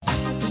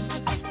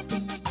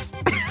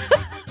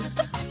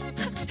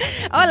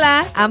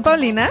Hola, I'm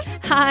Paulina.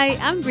 Hi,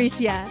 I'm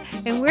Bricia,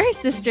 and we're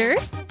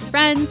sisters,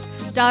 friends,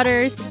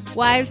 daughters,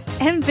 wives,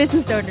 and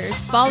business owners,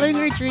 following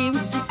our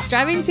dreams, just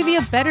striving to be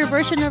a better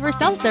version of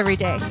ourselves every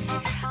day.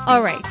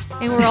 All right,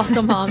 and we're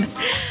also moms.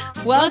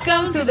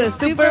 Welcome to the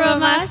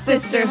Supermama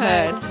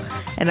Sisterhood.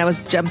 And I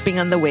was jumping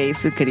on the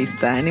waves with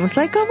Krista, and it was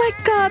like, oh my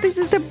God, this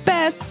is the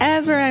best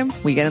ever.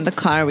 We get in the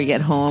car, we get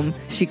home.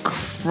 She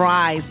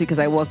cries because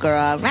I woke her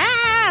up. Ah!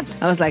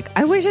 I was like,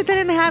 I wish I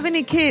didn't have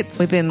any kids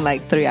within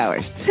like 3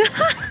 hours.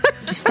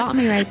 She stopped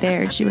me right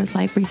there. She was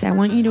like, Bricia, I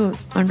want you to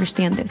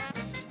understand this.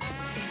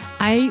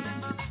 I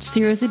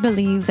seriously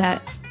believe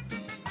that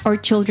our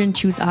children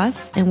choose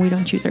us and we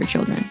don't choose our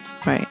children.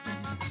 Right.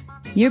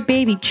 Your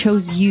baby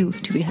chose you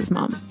to be his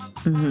mom.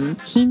 Mm-hmm.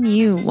 He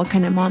knew what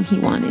kind of mom he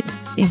wanted,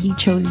 and he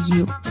chose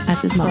you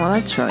as his mom. Oh,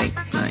 that's really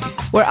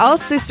nice. We're all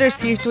sisters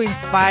here to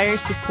inspire,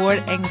 support,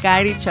 and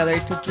guide each other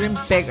to dream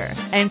bigger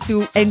and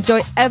to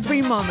enjoy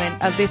every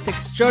moment of this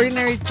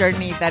extraordinary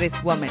journey that is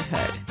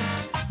womanhood.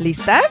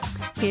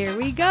 ¿Listas? Here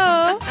we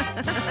go.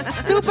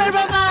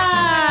 Supermamas!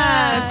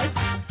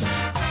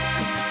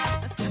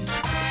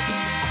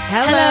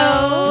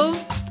 Hello.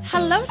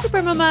 Hello,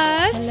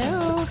 Supermamas.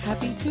 Hello.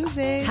 Happy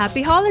Tuesday.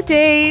 Happy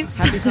holidays.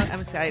 I'm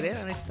excited.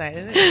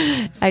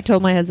 I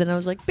told my husband, I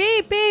was like,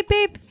 babe,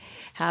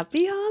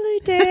 happy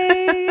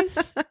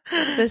holidays.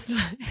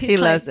 He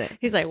loves it.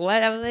 He's like,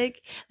 what? I'm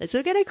like, let's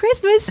look at a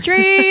Christmas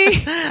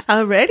tree.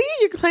 Already?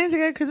 You're planning to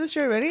get a Christmas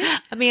tree already?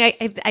 I mean,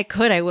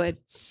 I would.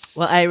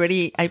 Well,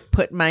 I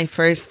put my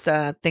first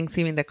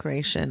Thanksgiving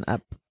decoration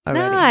up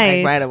already. Nice.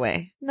 Like right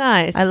away.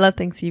 Nice. I love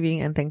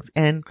Thanksgiving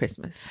and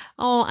Christmas.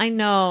 Oh, I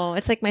know.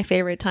 It's like my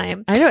favorite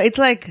time. I know. It's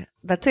like,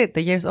 that's it.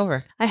 The year's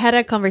over. I had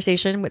a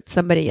conversation with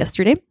somebody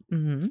yesterday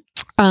Mm-hmm.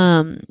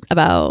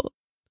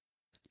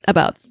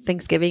 about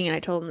Thanksgiving, and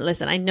I told him,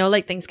 listen, I know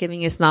like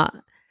Thanksgiving is not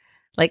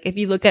like, if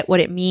you look at what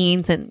it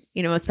means, and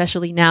you know,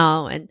 especially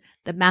now and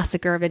the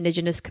massacre of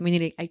indigenous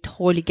community, I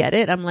totally get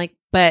it. I'm like,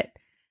 but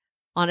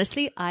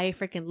honestly, I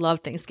freaking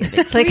love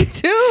Thanksgiving. Like, Me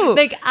too.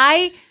 Like,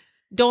 I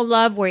don't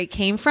love where it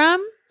came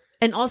from.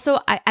 And also,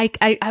 I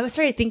was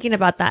started thinking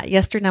about that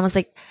yesterday, and I was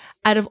like,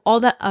 out of all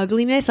that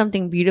ugliness,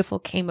 something beautiful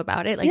came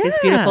about it. Like this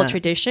beautiful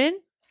tradition.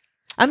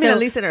 I mean, at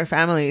least in our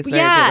family, it's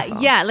very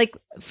beautiful. Yeah. Like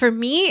for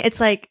me,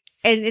 it's like,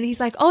 and he's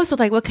like, oh, so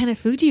like, what kind of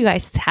food do you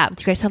guys have?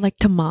 Do you guys have like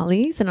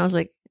tamales? And I was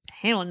like,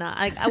 hell no.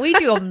 Like, we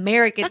do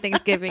American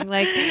Thanksgiving.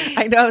 Like,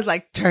 I know, it's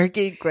like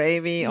turkey,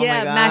 gravy. Oh my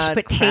God, mashed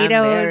potatoes.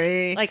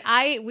 Cranberry. Like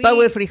but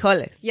with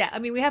frijoles. Yeah, I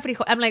mean, we have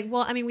frijoles. I'm like,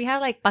 well, I mean, we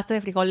have like pasta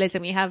de frijoles,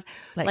 and we have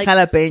like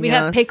jalapenos. We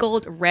have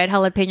pickled red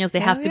jalapenos. They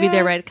have to be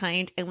the red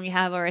kind, and we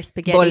have our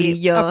spaghetti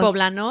Bolillos.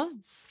 Poblano.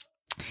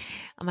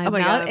 My mouth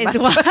God, is me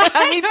too.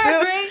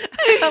 right?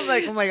 I'm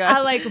like, oh my God.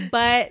 I like,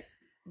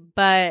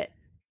 but.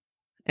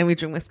 And we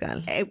drink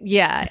mezcal.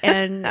 Yeah,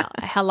 and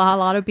a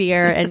lot of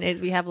beer, and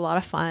we have a lot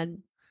of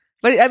fun.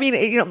 But I mean,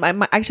 you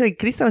know, actually,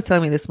 Krista was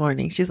telling me this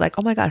morning. She's like,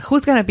 "Oh my God,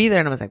 who's gonna be there?"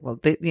 And I was like, "Well,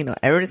 you know,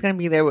 everybody's gonna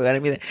be there. We're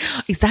gonna be there.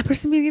 Is that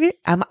person be there?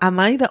 Am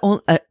I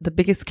the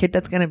biggest kid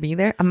that's gonna be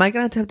there? Am I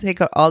gonna have to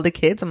take out all the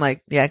kids?" I'm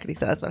like, "Yeah, Krista,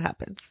 that's what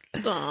happens."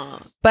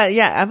 Aww. But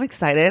yeah, I'm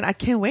excited. I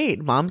can't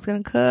wait. Mom's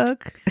gonna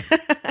cook.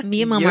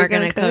 Me and Mom are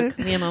gonna cook.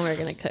 Me and Mom are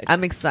gonna cook.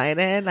 I'm excited.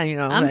 And, you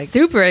know, I'm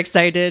super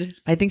excited.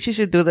 I think she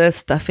should do the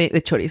stuffing,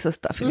 the chorizo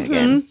stuffing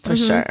again for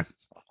sure.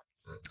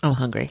 I'm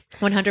hungry.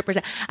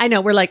 100%. I know.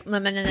 We're like.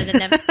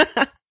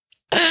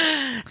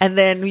 And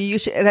then we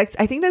usually, I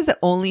think that's the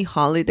only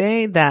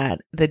holiday that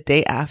the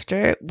day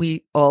after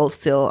we all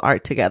still are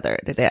together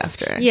the day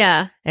after.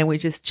 Yeah. And we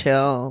just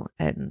chill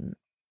and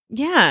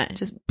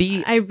just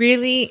be. I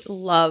really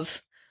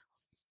love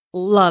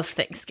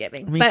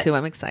Thanksgiving. Me too.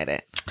 I'm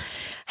excited.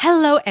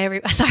 Hello,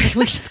 everyone. Sorry,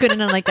 we're just going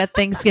on like a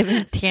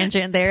Thanksgiving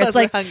tangent there. It's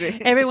like hungry.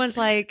 Everyone's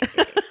like,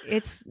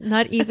 it's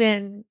not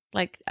even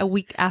like a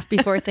week after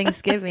before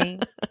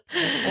Thanksgiving.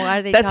 Why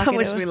are they That's talking how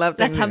much about? we love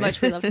That's Thanksgiving. how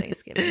much we love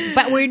Thanksgiving.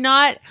 But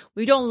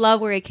we don't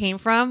love where it came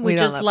from. We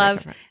just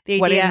love the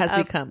idea what it has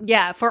of, become.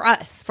 Yeah, for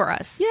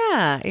us.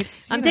 Yeah,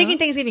 I'm taking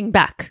Thanksgiving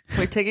back.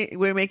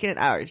 We're making it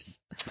ours.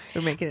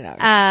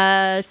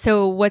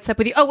 So what's up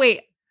with you? Oh,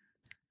 wait.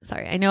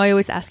 Sorry. I know I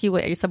always ask you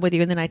what's up with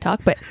you and then I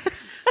talk, but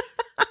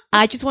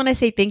I just want to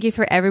say thank you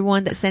for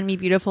everyone that sent me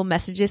beautiful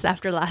messages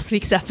after last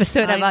week's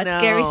episode about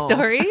scary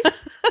stories.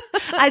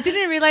 I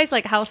didn't realize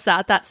like how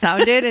sad that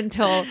sounded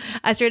until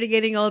I started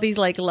getting all these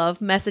like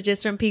love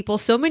messages from people.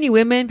 So many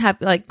women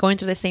have like going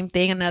through the same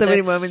thing. So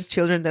many women,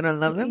 children that don't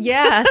love them.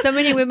 Yeah. So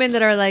many women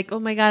that are like, oh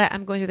my God,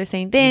 I'm going through the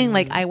same thing.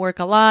 Like I work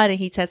a lot and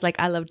he says like,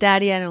 I love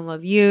daddy. I don't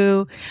love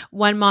you.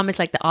 One mom is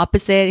like the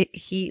opposite.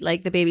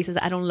 The baby says,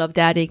 I don't love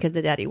daddy because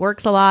the daddy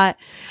works a lot.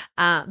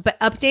 But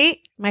update,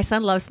 my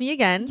son loves me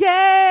again.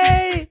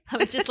 Yay!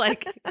 I'm just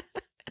like,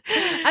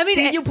 I mean,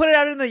 see, you put it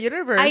out in the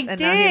universe. Now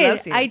he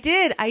loves you. I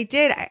did.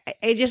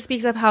 It just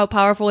speaks of how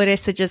powerful it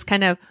is to just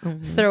kind of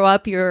throw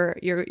up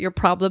your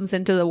problems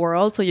into the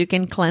world so you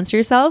can cleanse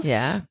yourself.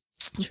 Yeah.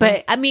 True.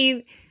 But I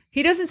mean,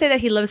 he doesn't say that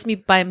he loves me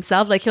by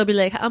himself. Like he'll be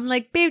like, I'm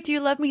like, babe, do you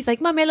love me? He's like,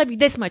 Mom, I love you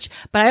this much,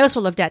 but I also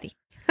love daddy.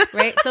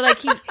 right? So like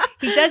he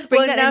does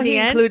bring that now in the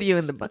end. Include you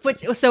in the book.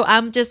 So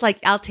I'm just like,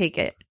 I'll take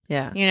it.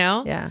 Yeah. You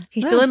know? Yeah.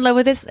 He's still in love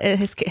with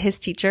his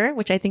teacher,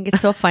 which I think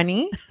is so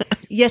funny.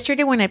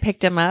 Yesterday when I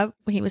picked him up,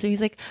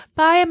 he's like,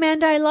 "Bye,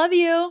 Amanda, I love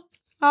you."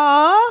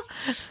 Aw.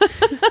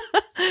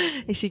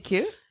 Is she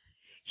cute?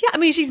 Yeah, I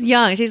mean, she's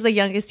young. She's the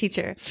youngest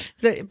teacher.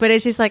 So, but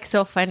it's just like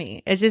so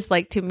funny. It's just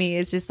like, to me,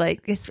 it's just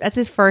like, that's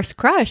his first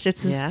crush.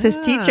 It's his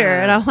teacher.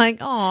 And I'm like,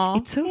 oh,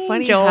 it's so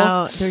funny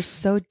how they're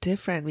so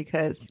different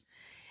because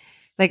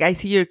like I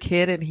see your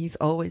kid and he's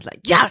always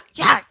like, yeah.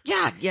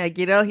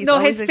 You know, he's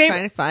always like,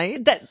 trying to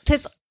fight.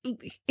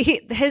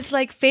 His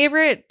like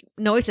favorite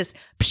noise is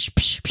psh,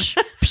 psh, psh,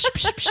 psh,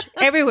 psh, psh,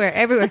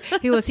 everywhere.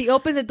 He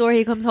opens the door.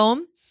 He comes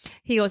home.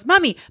 He goes,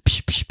 "Mommy,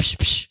 psh, psh, psh,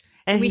 psh."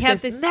 And we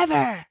have this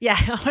never. Yeah.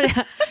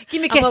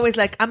 Give me a kiss. I'm always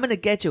like, I'm gonna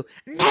get you.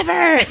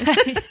 Never.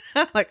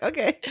 I'm like,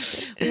 okay.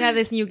 We have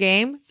this new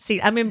game.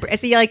 See,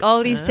 see like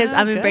all these tips.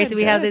 I'm embracing.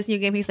 We have this new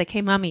game. He's like,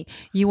 "Hey, mommy,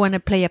 you want to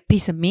play a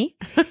piece of me?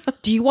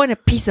 Do you want a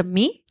piece of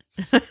me?"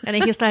 And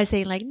then he starts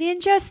saying like,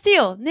 "Ninja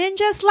steel,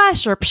 ninja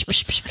slasher." Psh,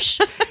 psh, psh,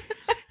 psh.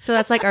 So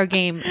that's like our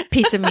game,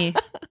 piece of me.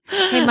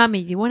 "Hey, mommy,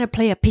 you want to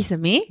play a piece of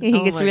me?" And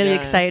he gets really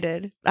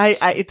excited.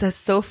 It's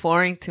so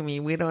foreign to me.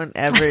 We don't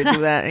ever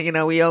do that. You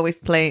know, we always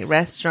play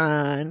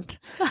restaurant.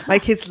 My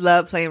kids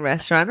love playing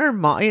restaurant or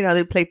you know,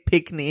 they play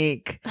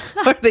picnic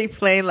or they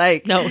play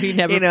like, no, he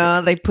never, you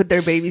know, they put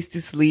their babies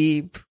to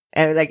sleep.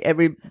 And like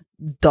every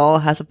doll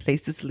has a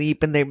place to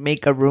sleep and they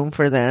make a room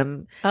for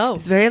them. Oh,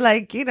 it's very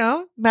like, you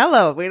know,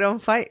 mellow. We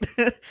don't fight.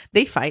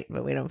 They fight,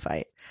 but we don't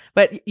fight.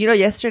 But you know,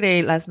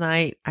 last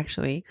night,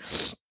 actually,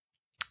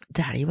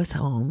 Daddy was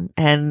home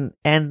and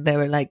they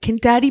were like, "Can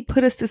Daddy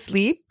put us to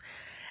sleep?"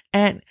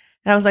 And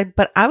I was like,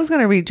 "But I was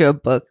going to read you a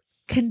book.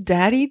 Can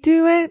Daddy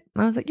do it?"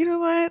 And I was like, "You know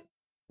what?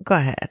 Go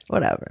ahead.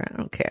 Whatever. I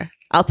don't care.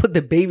 I'll put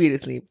the baby to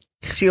sleep."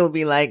 She'll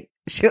be like,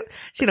 she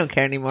don't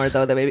care anymore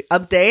though. The baby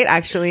update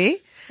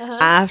actually,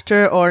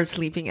 after our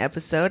sleeping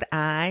episode,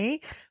 I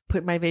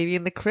put my baby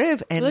in the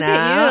crib and look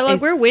now at you.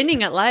 Like, we're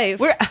winning at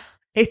life.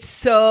 It's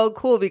so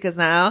cool because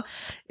now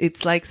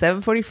it's like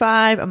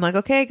 7:45. I'm like,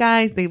 "Okay,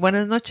 guys, they want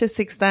a noche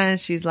sixta."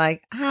 And she's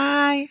like,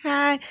 hi.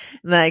 And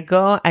then I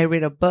go, I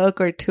read a book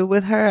or two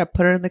with her. I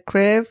put her in the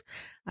crib.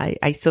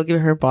 I still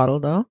give her a bottle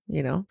though,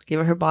 you know,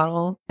 give her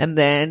bottle. And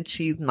then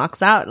she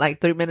knocks out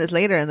like 3 minutes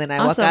later. And then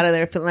I walk out of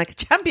there feeling like a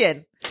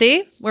champion.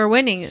 See, we're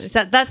winning.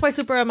 That's why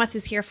Super Mamas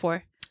is here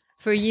for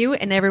you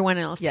and everyone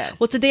else. Yes.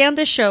 Well, today on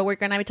the show, we're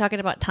going to be talking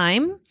about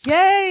time.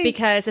 Yay!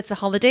 Because it's the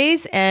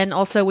holidays. And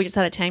also we just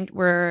had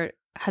we're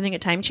having a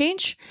time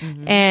change.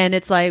 Mm-hmm. And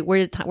it's like,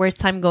 where's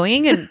time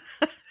going? And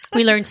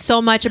we learned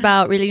so much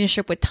about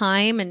relationship with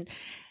time and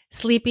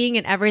sleeping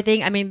and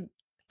everything. I mean,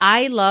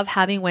 I love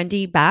having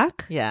Wendy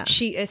back. Yeah.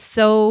 She is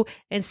so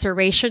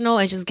inspirational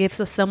and just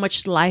gives us so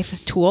much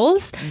life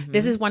tools. Mm-hmm.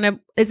 This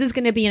is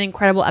going to be an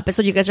incredible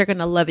episode. You guys are going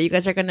to love it. You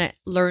guys are going to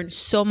learn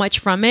so much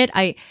from it.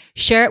 I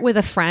share it with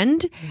a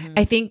friend. Mm-hmm.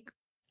 I think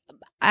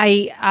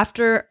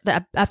after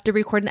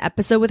recording the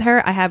episode with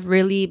her, I have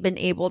really been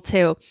able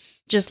to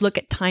just look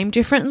at time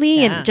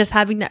differently and just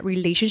having that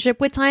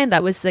relationship with time.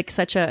 That was like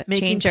such a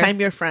making changer.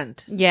 Time your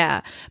friend.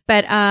 Yeah.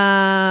 But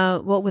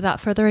well, without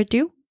further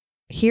ado,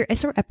 here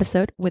is our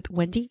episode with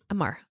Wendy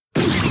Amar.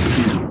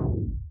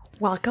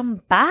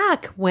 Welcome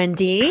back,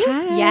 Wendy.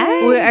 Hi.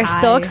 Yes. We are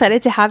so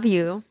excited to have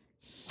you.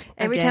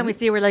 Every time we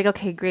see you, we're like,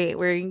 okay, great.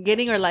 We're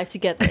getting our life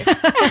together.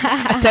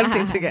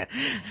 Attempting to get.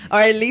 Or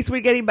at least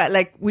we're getting back.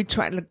 Like, we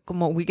try, like,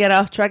 we get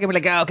off track and we're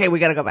like, oh, okay, we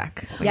got to go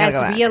back.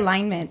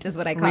 Realignment is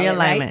what I call it,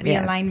 right?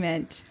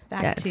 Realignment.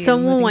 Back to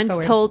someone once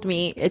forward. told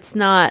me it's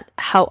not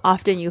how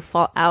often you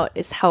fall out,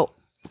 it's how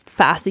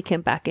fast you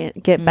can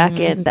get back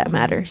in that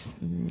matters.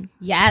 Mm-hmm.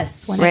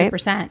 Yes,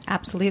 100%. Right?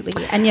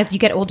 Absolutely. And as you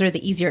get older,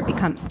 the easier it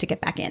becomes to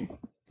get back in.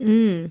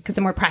 Because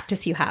the more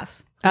practice you have.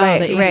 Oh,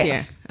 the easier.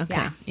 Right. Okay,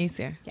 yeah.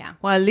 Easier. Yeah.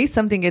 Well, at least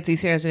something gets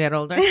easier as we get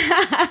older.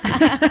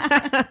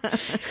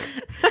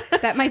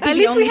 That might be at the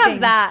least only we have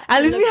thing. that.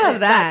 At least we have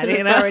that, to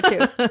look forward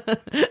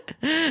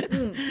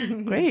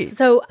to. Great.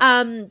 So,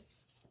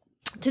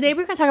 today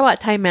we're going to talk about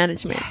time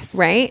management,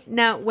 right?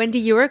 Now, Wendy,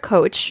 you were a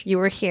coach. You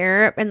were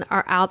here in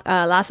our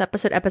last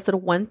episode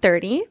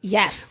 130.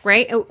 Yes.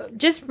 Right?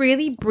 Just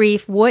really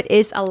brief, what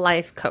is a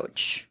life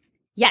coach?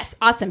 Yes,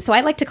 awesome. So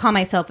I like to call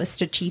myself a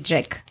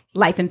strategic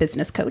life and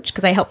business coach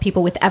because I help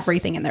people with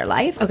everything in their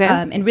life. Okay.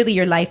 And really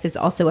your life is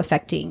also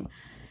affecting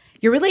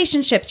your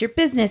relationships, your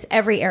business,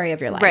 every area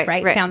of your life,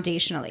 right?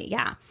 Foundationally,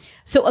 yeah.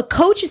 So a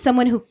coach is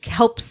someone who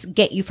helps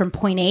get you from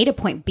point A to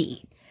point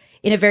B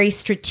in a very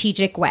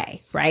strategic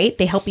way, right?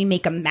 They help you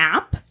make a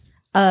map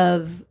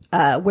of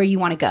where you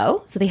want to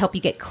go. So they help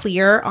you get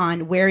clear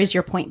on where is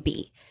your point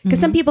B. Because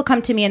some people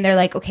come to me and they're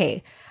like,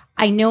 okay,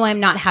 I know I'm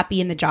not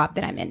happy in the job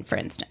that I'm in, for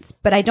instance,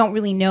 but I don't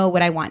really know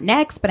what I want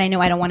next, but I know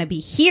I don't want to be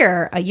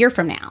here a year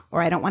from now,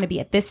 or I don't want to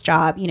be at this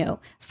job,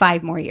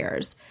 5 more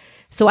years.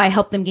 So I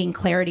help them gain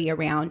clarity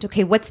around,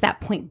 okay, what's that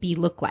point B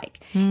look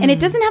like? And it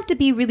doesn't have to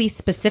be really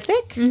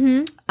specific.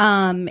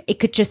 Mm-hmm. It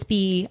could just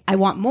be, I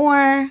want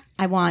more.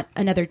 I want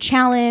another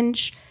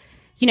challenge.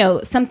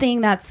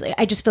 something that's,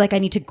 I just feel like I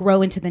need to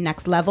grow into the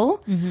next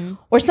level.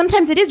 Or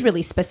sometimes it is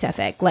really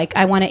specific. Like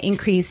I want to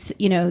increase,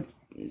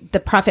 the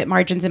profit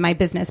margins in my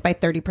business by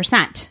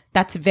 30%.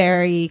 That's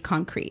very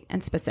concrete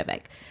and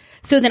specific.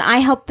 So then I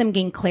help them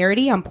gain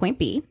clarity on point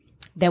B.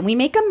 Then we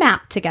make a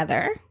map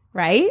together,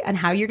 right? And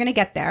how you're going to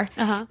get there.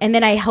 And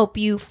then I help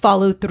you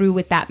follow through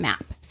with that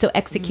map. So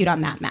execute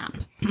on that map.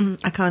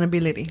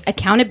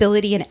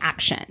 Accountability and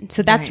action.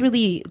 So that's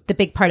really the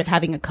big part of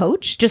having a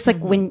coach. Just like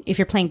if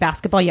you're playing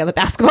basketball, you have a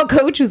basketball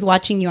coach who's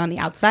watching you on the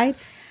outside,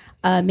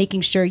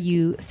 making sure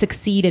you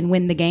succeed and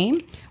win the game.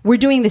 We're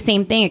doing the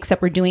same thing,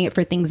 except we're doing it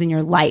for things in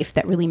your life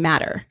that really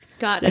matter.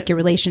 Got it. Like your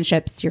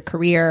relationships, your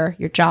career,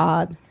 your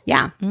job.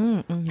 Yeah.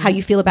 How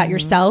you feel about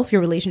yourself,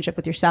 your relationship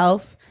with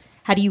yourself.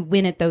 How do you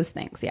win at those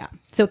things? Yeah.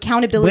 So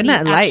accountability, win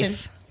at action.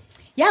 life.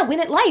 Yeah, win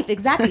at life.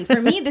 Exactly.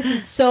 For me, this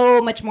is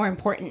so much more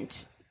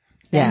important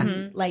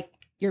than like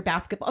your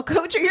basketball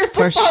coach or your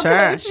football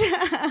coach.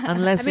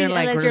 Unless you're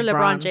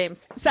LeBron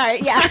James. Sorry.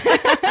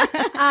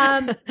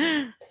 Yeah.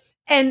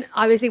 And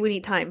obviously we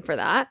need time for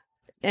that.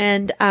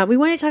 And we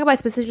want to talk about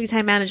specifically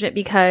time management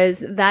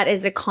because that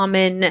is a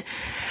common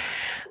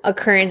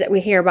occurrence that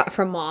we hear about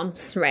from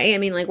moms, right? I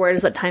mean, like, where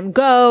does that time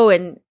go?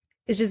 And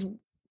it's just,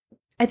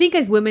 I think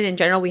as women in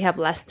general, we have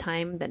less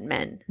time than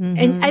men.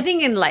 And I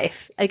think in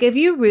life, like if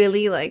you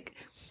really like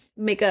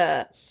make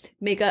a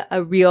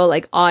real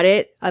like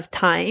audit of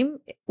time,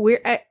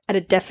 we're at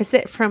a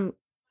deficit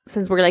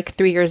since we're like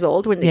 3 years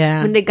old when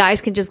the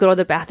guys can just go to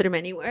the bathroom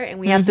anywhere and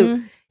we have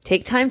to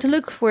take time to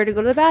look for where to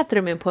go to the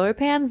bathroom and pull our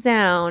pants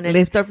down and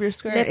lift up your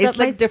skirt. It's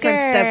like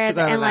different steps to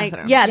go to the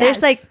bathroom.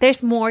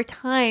 There's more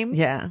time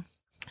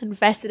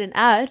invested in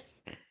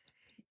us.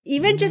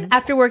 Even just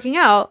after working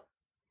out,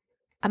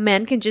 a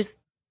man can just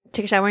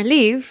take a shower and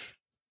leave.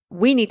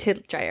 We need to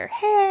dry our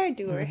hair,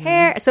 do our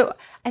hair. So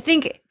I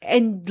think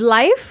in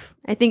life,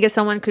 if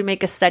someone could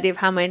make a study of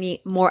how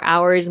many more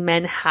hours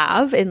men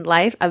have in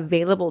life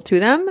available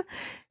to them,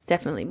 it's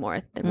definitely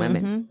more than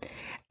women.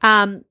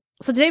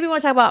 So today we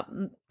want to talk about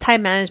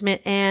time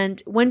management.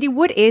 And Wendy,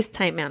 what is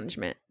time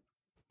management?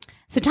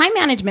 So time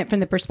management from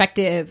the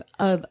perspective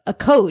of a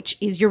coach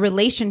is your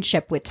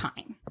relationship with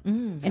time.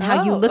 And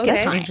how you look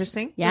at time.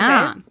 Interesting.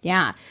 Yeah. Okay.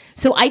 Yeah.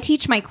 So I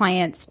teach my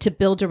clients to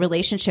build a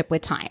relationship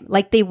with time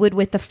like they would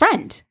with a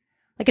friend,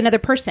 like another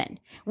person.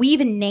 We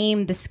even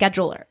name the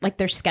scheduler, like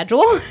their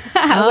schedule,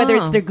 whether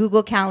it's their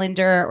Google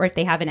Calendar or if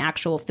they have an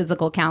actual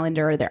physical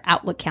calendar or their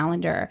Outlook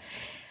calendar.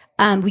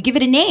 We give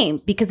it a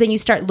name because then you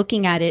start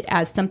looking at it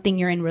as something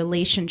you're in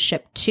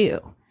relationship to.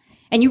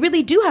 And you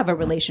really do have a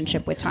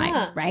relationship with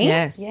time, right?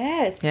 Yes.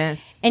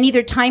 And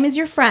either time is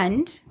your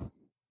friend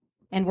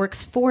and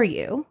works for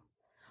you,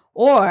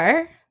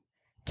 or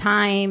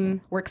time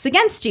works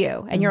against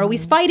you and you're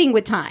always fighting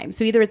with time.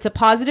 So either it's a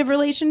positive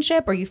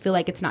relationship or you feel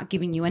like it's not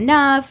giving you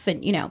enough.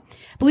 And,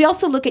 but we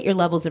also look at your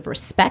levels of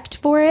respect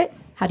for it.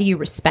 How do you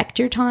respect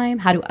your time?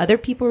 How do other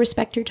people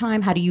respect your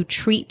time? How do you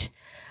treat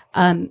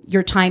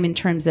your time in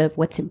terms of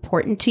what's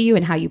important to you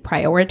and how you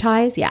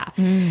prioritize?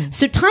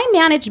 So time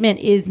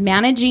management is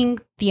managing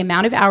the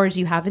amount of hours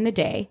you have in the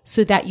day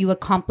so that you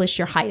accomplish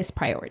your highest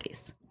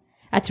priorities.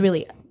 That's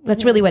really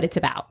what it's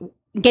about.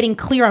 Getting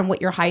clear on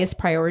what your highest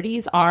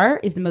priorities are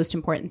is the most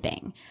important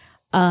thing.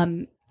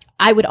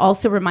 I would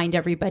also remind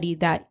everybody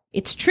that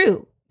it's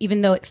true,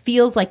 even though it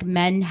feels like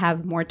men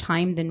have more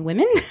time than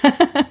women,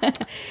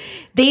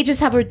 they just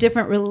have a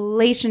different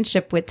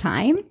relationship with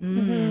time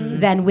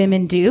than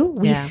women do.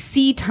 We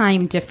see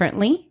time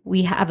differently.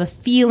 We have a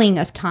feeling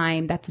of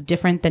time that's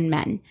different than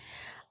men.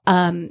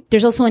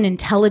 There's also an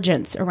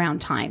intelligence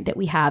around time that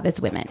we have as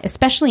women,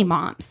 especially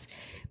moms.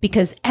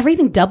 Because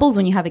everything doubles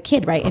when you have a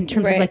kid, right? In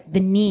terms of like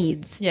the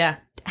needs,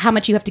 how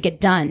much you have to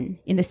get done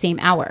in the same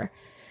hour.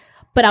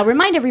 But I'll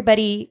remind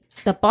everybody,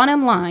 the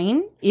bottom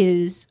line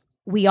is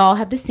we all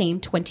have the same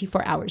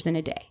 24 hours in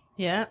a day.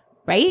 Yeah.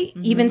 Right?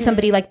 Even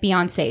somebody like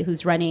Beyonce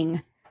who's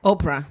running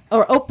Oprah,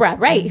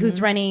 right? Who's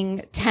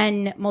running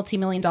 10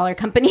 multi-million-dollar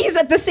companies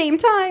at the same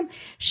time.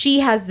 She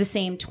has the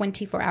same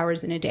 24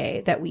 hours in a day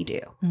that we do.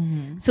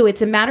 So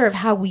it's a matter of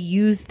how we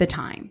use the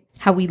time,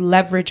 how we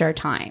leverage our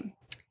time.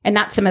 And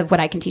that's some of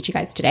what I can teach you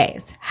guys today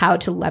is how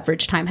to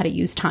leverage time, how to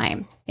use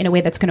time in a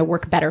way that's going to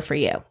work better for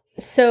you.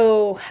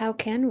 So how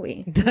can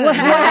we? What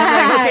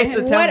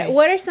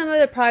are some of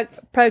the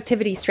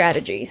productivity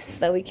strategies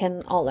that we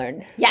can all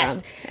learn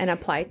from and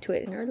apply to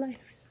it in our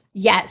lives?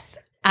 Yes,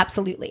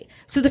 absolutely.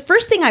 So the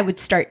first thing I would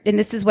start, and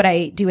this is what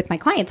I do with my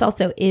clients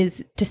also,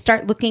 is to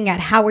start looking at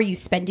how are you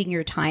spending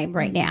your time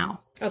right now?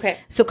 Okay.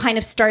 So kind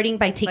of starting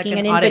by taking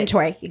an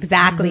inventory.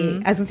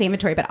 Exactly. I was going to say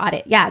inventory, but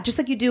audit. Yeah. Just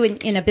like you do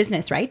in a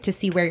business, right? To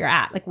see where you're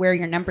at, like where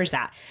your numbers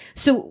at.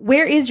 So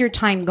where is your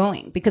time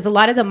going? Because a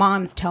lot of the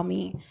moms tell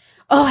me,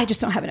 oh, I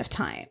just don't have enough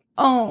time.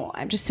 Oh,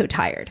 I'm just so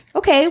tired.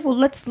 Okay. Well,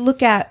 let's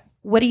look at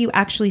what are you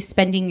actually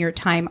spending your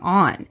time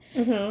on?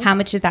 How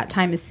much of that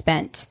time is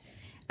spent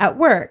at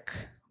work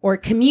or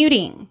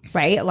commuting,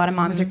 right? A lot of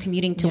moms are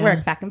commuting to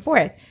work back and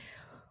forth.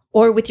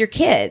 Or with your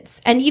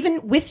kids. And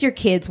even with your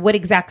kids, what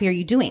exactly are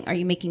you doing? Are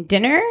you making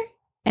dinner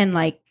and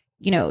like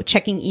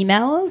checking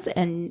emails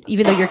and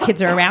even though your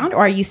kids are around, or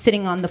are you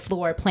sitting on the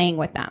floor playing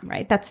with them,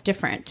 right? That's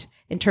different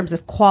in terms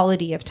of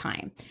quality of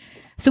time.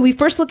 So we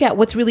first look at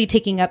what's really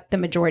taking up the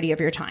majority of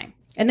your time.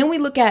 And then we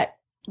look at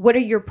what are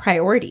your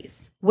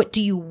priorities? What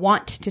do you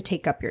want to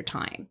take up your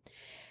time?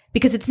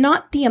 Because it's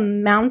not the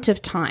amount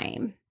of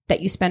time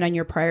that you spend on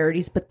your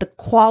priorities, but the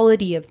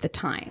quality of the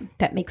time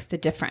that makes the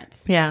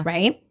difference. Yeah.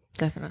 Right?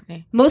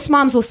 Definitely. Most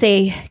moms will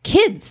say,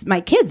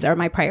 my kids are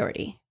my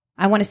priority.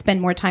 I want to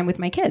spend more time with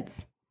my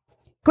kids.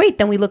 Great.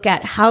 Then we look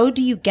at how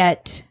do you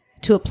get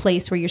to a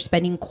place where you're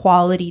spending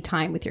quality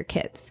time with your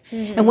kids?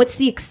 Mm-hmm. And what's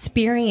the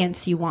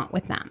experience you want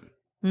with them?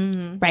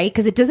 Mm-hmm. Right?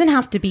 Because it doesn't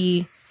have to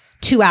be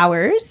 2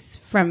 hours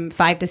from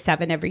 5 to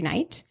 7 every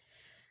night.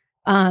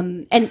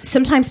 And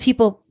sometimes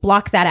people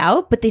block that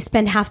out, but they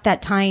spend half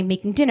that time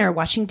making dinner,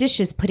 washing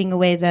dishes, putting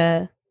away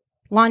the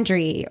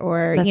laundry,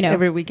 or, That's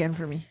every weekend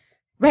for me.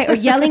 Right. Or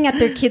yelling at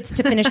their kids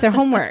to finish their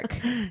homework,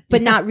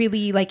 but not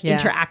really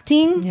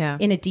interacting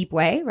in a deep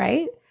way.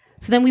 Right.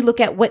 So then we look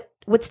at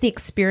what's the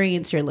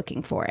experience you're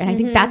looking for? And I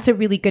think that's a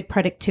really good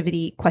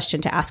productivity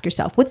question to ask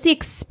yourself. What's the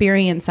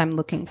experience I'm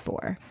looking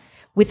for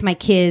with my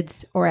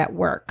kids or at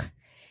work?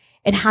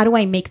 And how do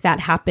I make that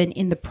happen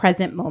in the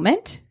present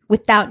moment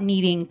without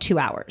needing 2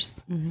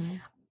 hours? Mm-hmm.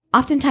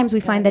 Oftentimes we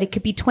find that it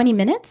could be 20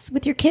 minutes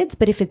with your kids,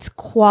 but if it's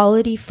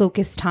quality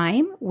focused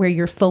time where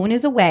your phone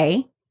is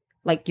away,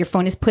 like your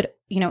phone is put,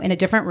 in a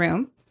different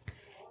room,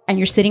 and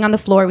you're sitting on the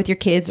floor with your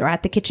kids or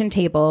at the kitchen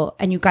table,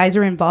 and you guys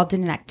are involved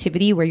in an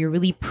activity where you're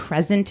really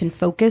present and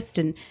focused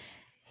and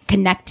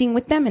connecting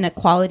with them in a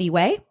quality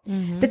way,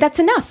 that's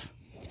enough.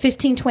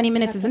 15, 20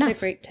 minutes is enough. That's a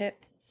great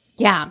tip.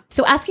 Yeah.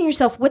 So asking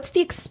yourself, what's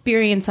the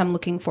experience I'm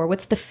looking for?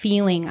 What's the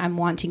feeling I'm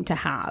wanting to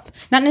have?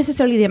 Not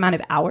necessarily the amount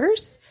of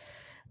hours,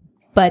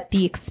 but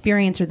the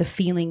experience or the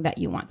feeling that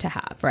you want to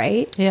have,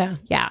 right? Yeah.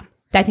 Yeah.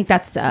 I think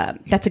that's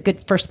a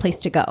good first place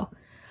to go.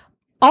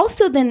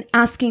 Also then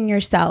asking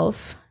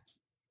yourself,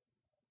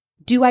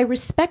 do I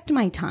respect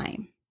my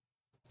time?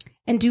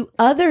 And do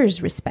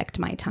others respect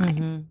my time?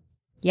 Mm-hmm.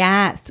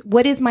 Yes.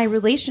 What is my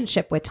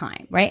relationship with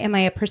time, right? Am I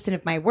a person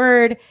of my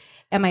word?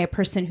 Am I a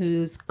person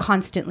who's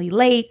constantly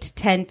late,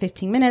 10,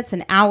 15 minutes,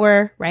 an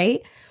hour,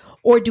 right?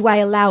 Or do I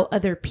allow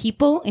other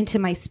people into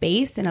my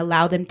space and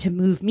allow them to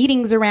move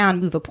meetings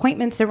around, move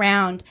appointments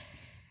around?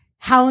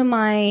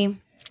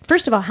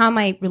 First of all, how am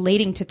I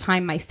relating to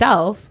time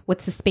myself?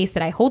 What's the space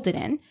that I hold it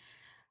in?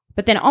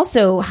 But then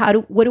also,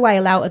 what do I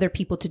allow other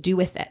people to do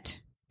with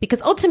it?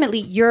 Because ultimately,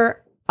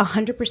 you're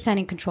 100%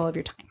 in control of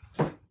your time.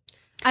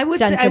 I would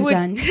say,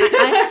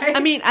 I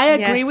mean, I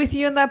agree with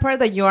you in that part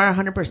that you are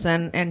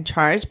 100% in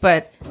charge,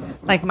 but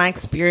like my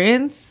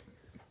experience,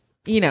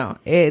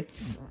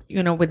 it's,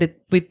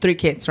 with 3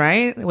 kids,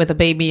 right? With a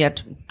baby, a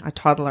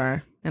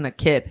toddler, and a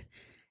kid.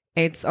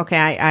 It's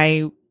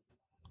okay.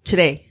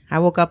 Today I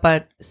woke up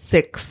at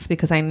 6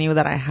 because I knew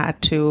that I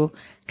had to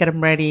get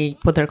them ready,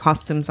 put their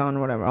costumes on,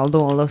 whatever. I'll do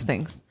all those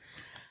things.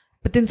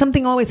 But then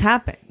something always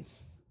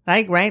happens.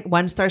 Like, right?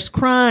 One starts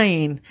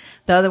crying.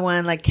 The other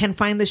one, can't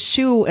find the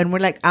shoe. And we're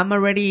like, I'm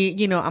already,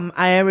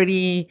 I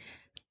already,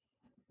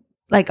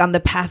 on the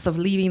path of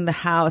leaving the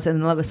house.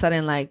 And all of a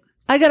sudden, I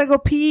gotta go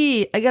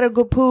pee. I gotta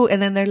go poo.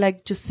 And then they're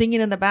just singing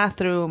in the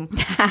bathroom.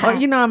 Or,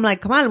 I'm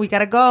like, come on, we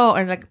gotta go.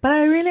 Or but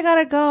I really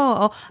gotta go.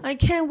 Oh, I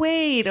can't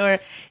wait. Or,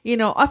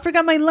 I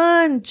forgot my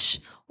lunch.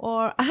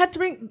 Or I had to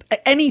bring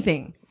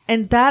anything.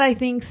 And that, I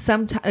think,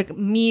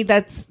 sometimes,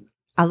 that's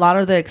a lot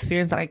of the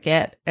experience that I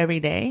get every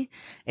day.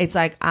 It's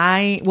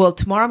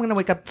tomorrow I'm going to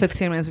wake up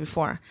 15 minutes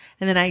before.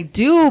 And then I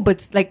do,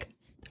 but it's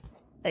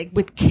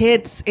with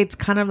kids, it's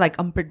kind of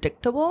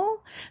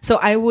unpredictable. So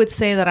I would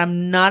say that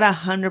I'm not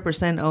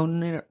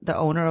 100% the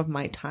owner of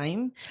my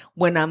time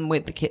when I'm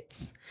with the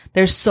kids.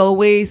 There's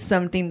always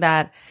something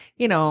that,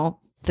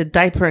 the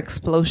diaper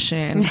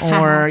explosion,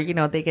 or,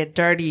 they get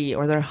dirty,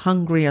 or they're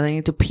hungry, or they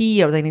need to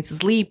pee, or they need to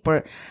sleep,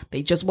 or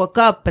they just woke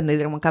up and they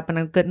didn't wake up in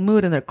a good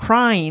mood and they're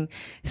crying.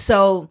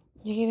 So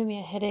you're giving me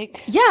a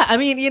headache. Yeah. I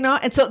mean,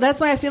 and so that's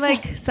why I feel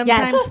like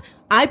sometimes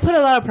I put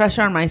a lot of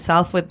pressure on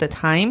myself with the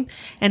time,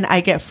 and I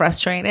get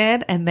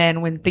frustrated. And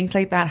then when things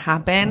like that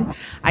happen,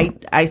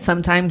 I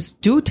sometimes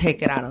do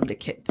take it out on the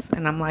kids,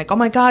 and I'm like, oh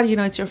my God,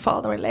 it's your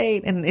fault, we're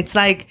late. And it's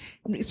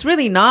it's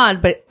really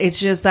not, but it's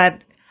just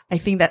that I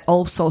think that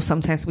also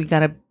sometimes we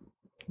gotta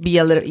be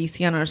a little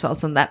easy on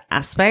ourselves on that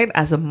aspect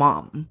as a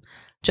mom,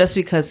 just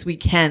because we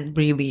can't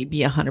really be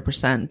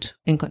 100%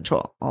 in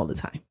control all the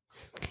time.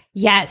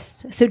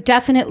 Yes. So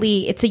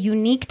definitely it's a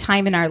unique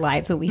time in our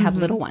lives when we have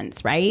little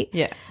ones, right?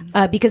 Yeah.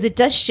 Because it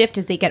does shift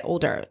as they get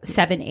older,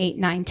 7, 8,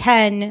 9,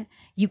 10.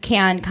 You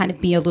can kind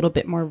of be a little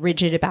bit more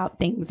rigid about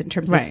things in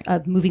terms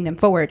of moving them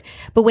forward.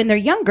 But when they're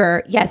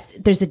younger, yes,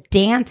 there's a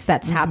dance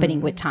that's happening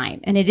with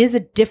time. And it is a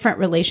different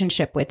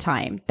relationship with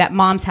time that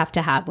moms have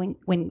to have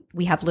when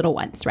we have little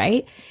ones,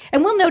 right?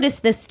 And we'll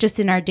notice this just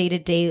in our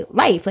day-to-day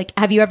life.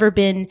 Have you ever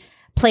been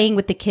playing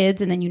with the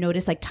kids and then you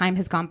notice like time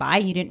has gone by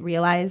and you didn't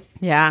realize.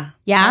 Yeah.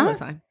 Yeah. All the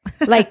time.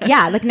 like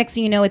next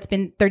thing you know, it's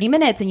been 30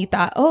 minutes and you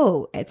thought,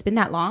 oh, it's been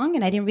that long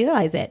and I didn't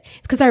realize it.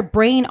 It's because our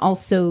brain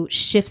also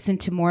shifts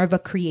into more of a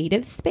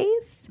creative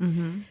space.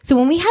 Mm-hmm. So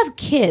when we have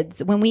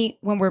kids, when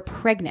we're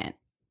pregnant,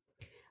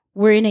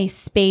 we're in a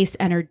space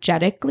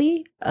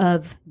energetically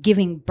of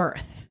giving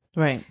birth.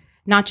 Right.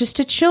 Not just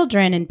to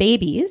children and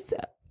babies,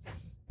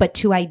 but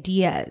to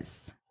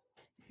ideas.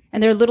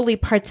 And there are literally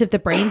parts of the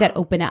brain that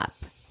open up.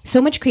 So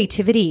much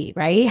creativity,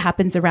 right,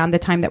 happens around the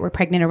time that we're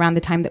pregnant, around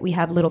the time that we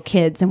have little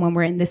kids. And when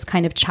we're in this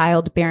kind of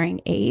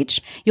childbearing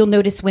age, you'll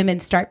notice women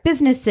start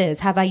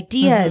businesses, have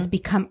ideas,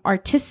 become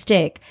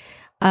artistic,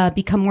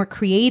 become more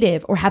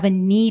creative, or have a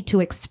need to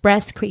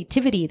express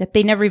creativity that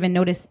they never even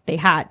noticed they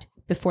had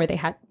before they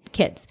had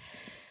kids.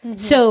 Mm-hmm.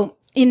 So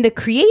in the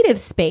creative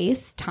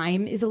space,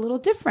 time is a little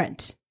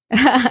different.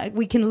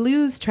 We can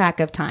lose track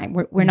of time.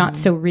 We're not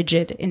so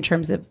rigid in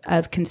terms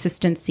of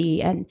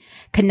consistency and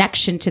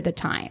connection to the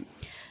time.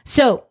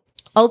 So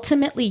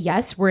ultimately,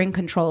 yes, we're in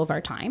control of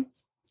our time.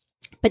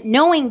 But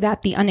knowing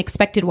that the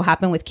unexpected will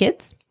happen with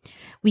kids,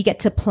 we get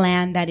to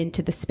plan that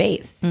into the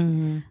space.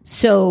 Mm-hmm.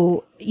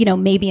 So,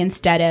 maybe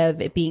instead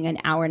of it being an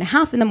hour and a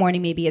half in the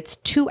morning, maybe it's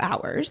 2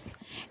 hours,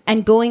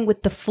 and going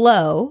with the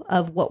flow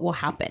of what will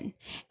happen.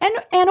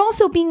 And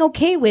also being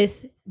okay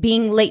with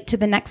being late to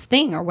the next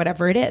thing or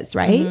whatever it is,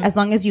 right? Mm-hmm. As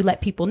long as you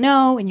let people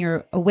know and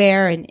you're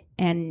aware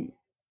and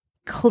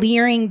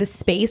clearing the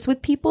space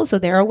with people so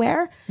they're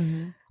aware.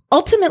 Mm-hmm.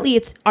 Ultimately,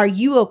 it's, are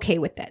you okay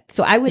with it?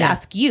 So I would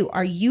ask you,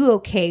 are you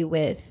okay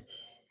with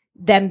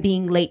them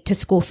being late to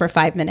school for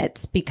 5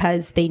 minutes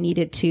because they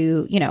needed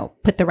to,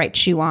 put the right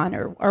shoe on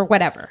or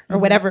whatever,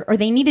 or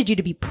they needed you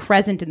to be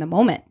present in the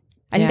moment.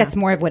 I think that's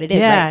more of what it is,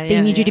 right?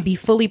 They need you to be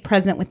fully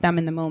present with them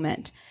in the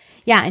moment.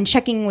 Yeah. And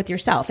checking with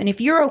yourself. And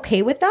if you're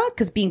okay with that,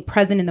 because being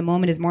present in the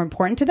moment is more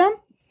important to them.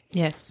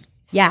 Yes.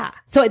 Yeah.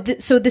 So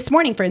this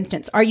morning, for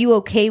instance, are you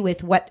okay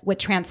with what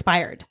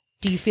transpired?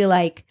 Do you feel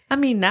like... I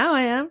mean, now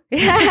I am.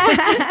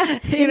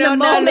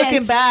 Now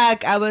looking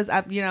back,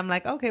 I'm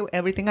like, okay,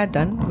 everything I've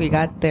done, we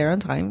got there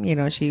on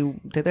time. She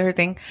did her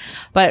thing.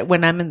 But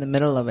when I'm in the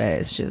middle of it,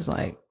 it's just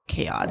like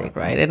chaotic,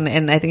 right?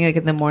 And I think like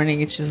in the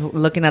morning, it's just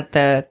looking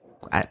at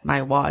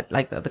my watch,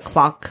 like the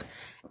clock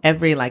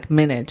every like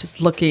minute,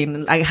 just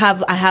looking. I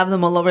have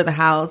them all over the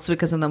house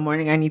because in the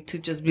morning I need to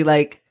just be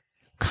like,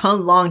 how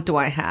long do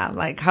I have?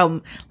 Like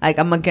I'm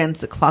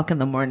against the clock in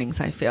the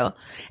mornings, I feel.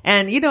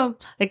 And,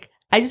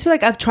 I just feel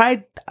like I've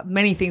tried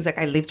many things. Like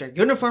I leave their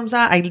uniforms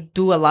out. I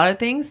do a lot of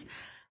things,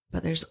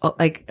 but there's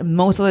like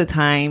most of the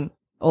time,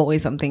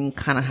 always something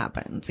kind of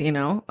happens, Maybe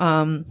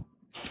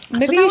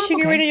you should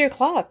get rid of your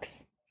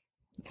clocks.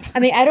 I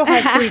mean, I don't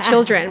have 3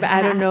 children, but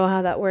I don't know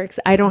how that works.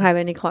 I don't have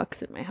any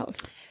clocks in my house.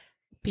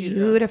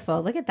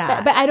 Beautiful. Look at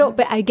that. But I don't,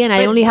 but again,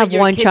 I only have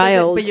one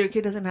child. But your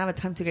kid doesn't have a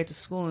time to get to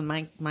school, and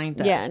mine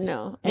does. Yeah,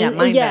 no.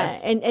 Mine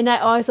does. And I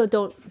also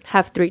don't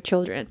have 3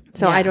 children.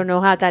 So I don't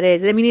know how that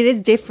is. I mean, it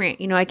is different.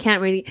 I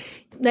can't really,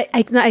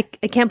 I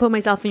can't put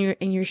myself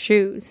in your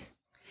shoes.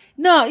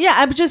 No, yeah.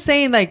 I'm just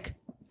saying, like,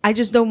 I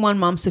just don't want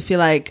moms to feel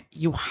like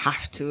you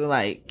have to,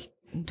 like,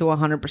 do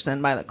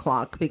 100% by the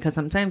clock, because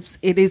sometimes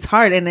it is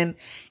hard. And then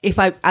if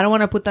I don't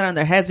want to put that on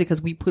their heads,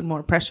 because we put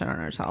more pressure on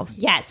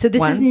ourselves. Yeah. So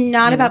this is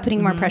not about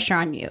putting more pressure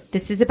on you.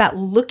 This is about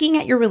looking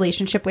at your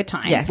relationship with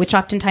time, which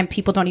oftentimes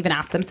people don't even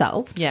ask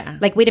themselves. Yeah.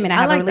 Like, wait a minute,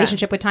 I have a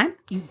relationship with time.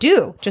 You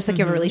do. Just like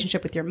you have a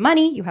relationship with your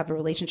money, you have a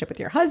relationship with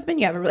your husband,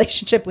 you have a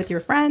relationship with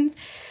your friends.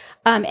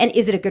 And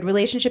is it a good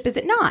relationship? Is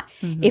it not?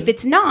 If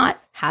it's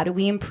not, how do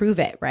we improve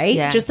it? Right.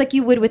 Yes. Just like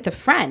you would with a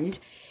friend.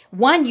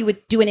 One, you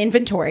would do an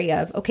inventory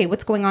of, okay,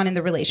 what's going on in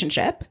the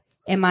relationship?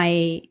 Am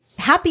I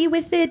happy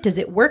with it? Does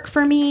it work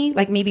for me?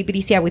 Like maybe,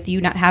 Bricia, with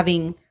you not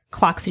having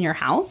clocks in your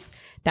house,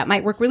 that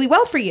might work really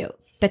well for you.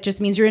 That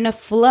just means you're in a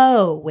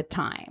flow with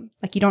time.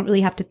 Like you don't really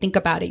have to think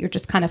about it. You're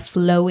just kind of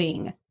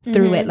flowing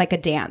through it like a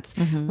dance,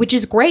 which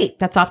is great.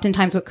 That's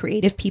oftentimes what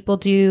creative people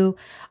do.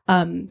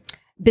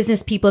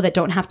 Business people that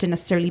don't have to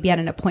necessarily be at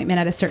an appointment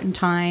at a certain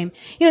time.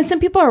 Some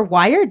people are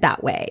wired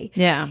that way.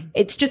 Yeah.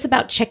 It's just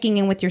about checking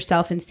in with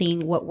yourself and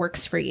seeing what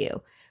works for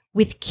you.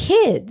 With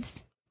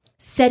kids,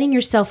 setting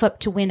yourself up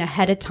to win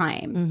ahead of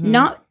time,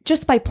 not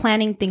just by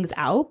planning things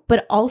out,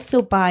 but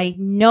also by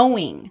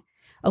knowing,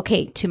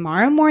 okay,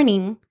 tomorrow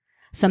morning,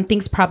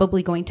 something's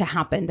probably going to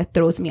happen that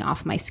throws me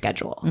off my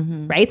schedule,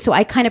 right? So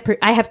I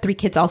have 3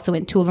 kids also,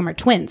 and 2 of them are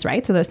twins,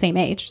 right? So they're the same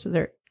age. So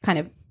they're kind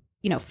of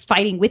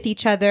fighting with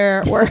each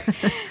other or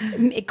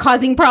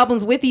causing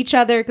problems with each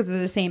other because they're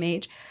the same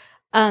age.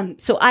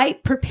 So I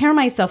prepare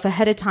myself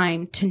ahead of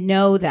time to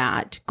know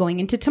that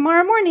going into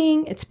tomorrow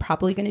morning, it's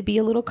probably going to be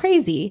a little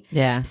crazy.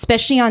 Yeah.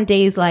 Especially on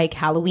days like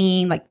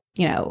Halloween, like,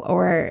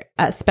 or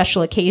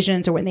special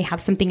occasions, or when they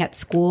have something at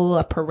school,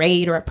 a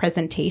parade or a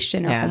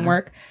presentation or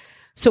homework.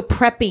 So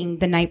prepping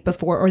the night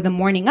before or the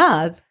morning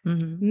of,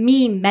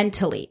 me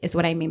mentally is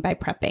what I mean by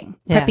prepping.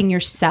 Prepping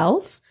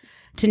yourself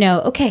to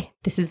know, okay,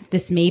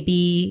 this may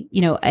be,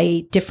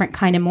 a different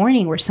kind of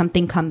morning where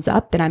something comes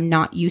up that I'm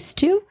not used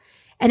to.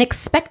 and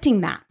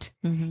expecting that.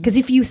 Because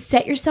if you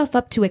set yourself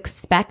up to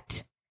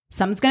expect,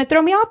 something's going to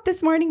throw me off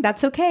this morning,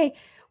 that's okay.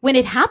 When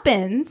it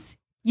happens,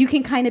 you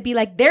can kind of be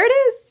like, there it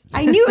is.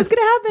 I knew it was going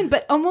to happen.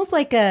 But almost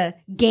like a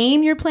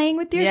game you're playing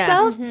with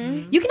yourself,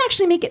 you can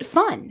actually make it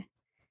fun.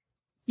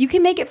 You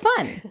can make it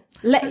fun.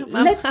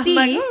 Let's see.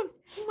 Like,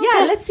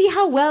 yeah, let's see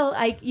how well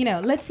I can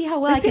handle. How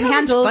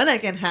much fun I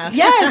can have.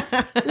 Yes.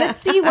 Let's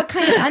see what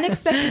kind of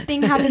unexpected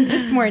thing happens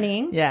this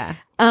morning. Yeah.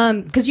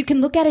 Because you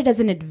can look at it as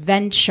an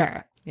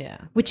adventure. Yeah.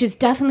 Which is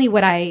definitely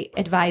what I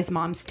advise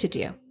moms to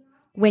do.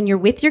 When you're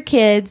with your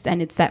kids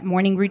and it's that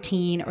morning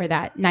routine or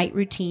that night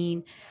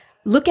routine,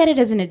 look at it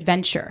as an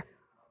adventure.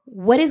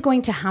 What is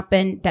going to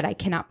happen that I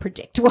cannot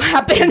predict will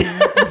happen?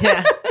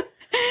 Yeah.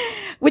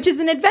 Which is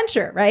an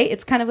adventure, right?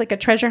 It's kind of like a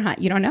treasure hunt.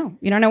 You don't know.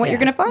 You don't know what you're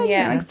going to find. Yeah,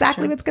 you don't know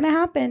exactly what's going to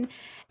happen.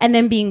 And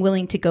then being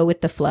willing to go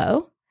with the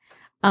flow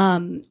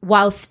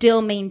while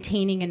still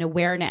maintaining an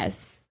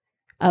awareness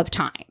of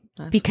time.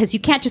 Because you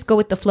can't just go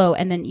with the flow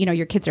and then,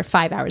 your kids are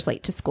 5 hours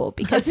late to school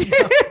because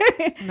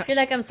you're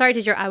like, I'm sorry,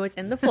 teacher, I was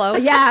in the flow.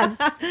 Yes,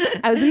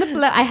 I was in the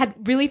flow. I had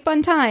really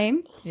fun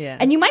time. Yeah.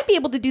 And you might be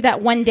able to do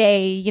that one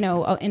day,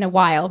 in a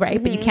while,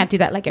 right? But you can't do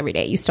that like every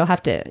day. You still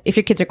have to, if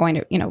your kids are going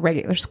to,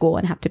 regular school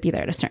and have to be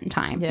there at a certain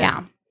time.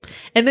 Yeah.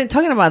 And then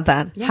talking about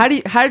that,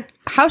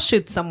 how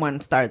should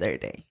someone start their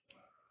day?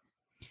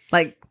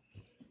 Like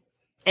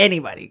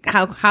anybody,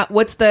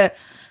 what's the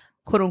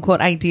quote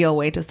unquote ideal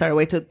way to start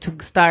with the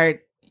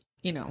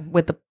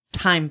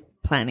time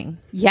planning?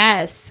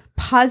 Yes.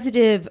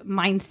 Positive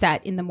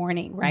mindset in the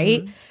morning,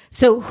 right?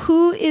 So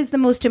who is the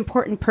most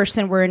important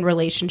person we're in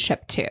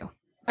relationship to?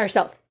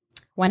 Ourselves.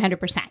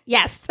 100%.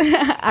 Yes.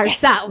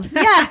 Ourselves.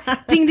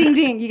 Yeah. Ding, ding,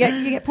 ding. You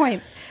get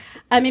points.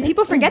 I mean,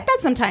 people forget that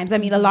sometimes. I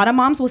mean, a lot of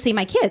moms will say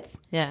my kids.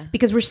 Yeah.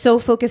 Because we're so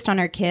focused on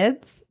our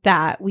kids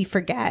that we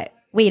forget,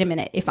 wait a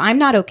minute, if I'm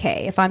not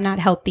okay, if I'm not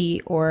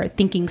healthy or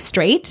thinking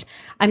straight,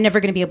 I'm never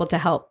going to be able to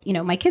help,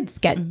 my kids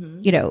get,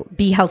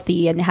 be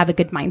healthy and have a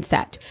good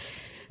mindset.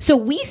 So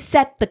we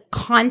set the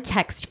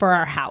context for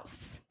our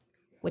house.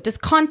 What does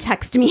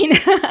context mean?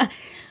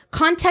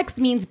 Context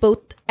means both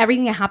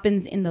everything that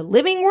happens in the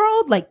living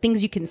world, like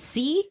things you can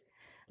see,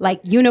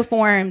 like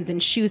uniforms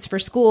and shoes for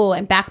school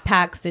and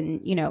backpacks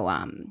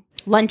and,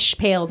 lunch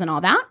pails and all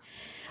that,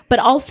 but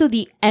also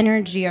the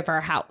energy of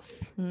our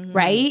house,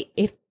 right?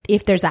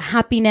 If there's a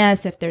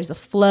happiness, if there's a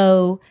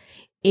flow,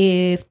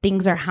 if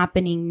things are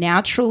happening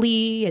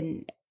naturally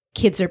and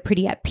kids are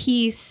pretty at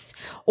peace,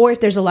 or if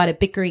there's a lot of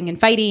bickering and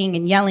fighting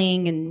and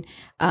yelling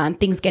and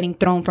things getting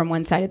thrown from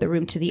one side of the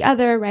room to the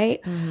other, right?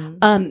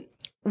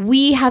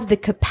 We have the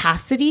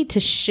capacity to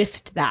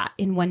shift that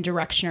in one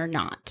direction or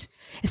not,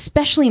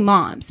 especially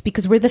moms,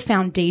 because we're the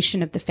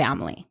foundation of the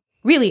family.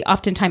 Really,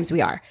 oftentimes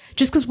we are,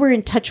 just because we're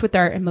in touch with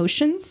our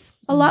emotions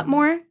a lot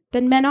more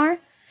than men are.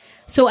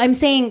 So I'm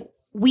saying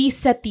we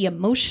set the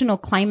emotional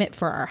climate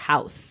for our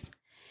house.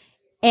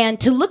 And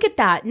to look at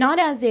that, not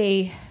as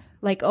a,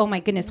 like, oh my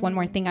goodness, one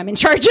more thing I'm in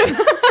charge of.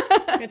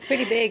 It's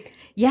pretty big.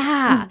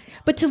 Yeah.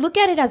 But to look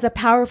at it as a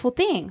powerful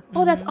thing.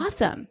 Oh, that's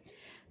awesome.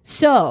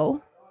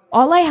 So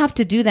all I have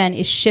to do then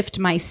is shift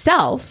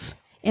myself,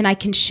 and I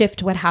can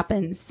shift what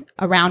happens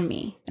around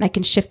me, and I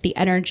can shift the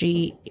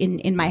energy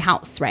in my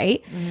house,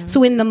 right?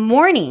 So in the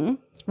morning,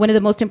 one of the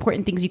most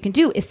important things you can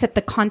do is set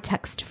the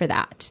context for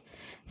that.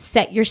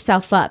 Set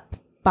yourself up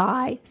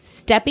by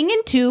stepping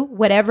into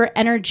whatever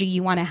energy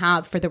you want to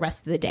have for the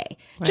rest of the day.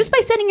 Right. Just by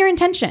setting your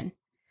intention.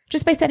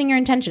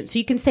 So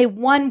you can say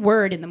one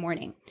word in the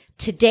morning.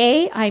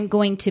 Today, I'm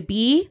going to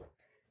be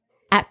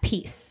at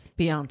peace.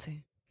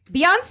 Beyonce.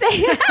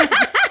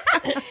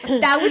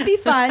 That would be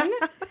fun.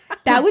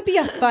 That would be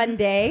a fun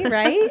day,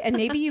 right? And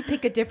maybe you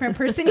pick a different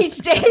person each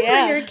day for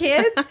your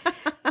kids.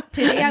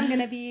 Today I'm going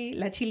to be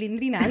La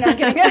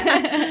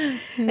Chilindrina.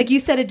 Like you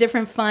said, a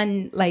different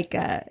fun,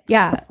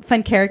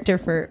 fun character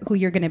for who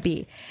you're going to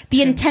be.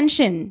 The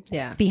intention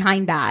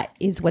behind that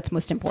is what's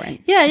most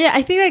important. Yeah.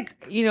 I think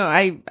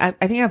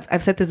I think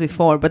I've said this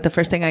before, but the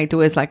first thing I do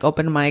is like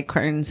open my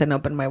curtains and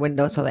open my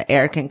windows so the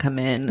air can come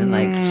in and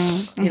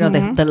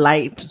the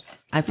light.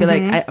 I feel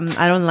like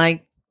I don't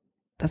like.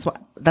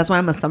 That's why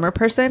I'm a summer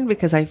person,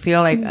 because I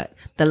feel like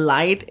the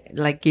light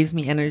like gives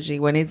me energy.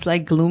 When it's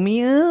like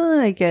gloomy,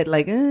 I get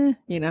like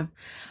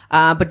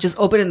but just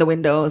opening the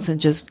windows and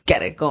just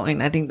get it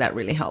going. I think that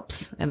really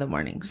helps in the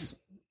mornings.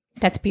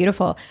 That's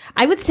beautiful.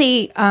 I would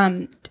say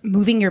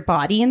moving your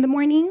body in the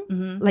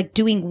morning, like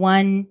doing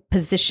one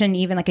position,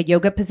 even like a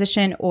yoga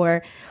position,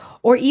 or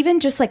even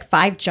just like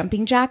 5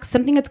 jumping jacks,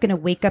 something that's going to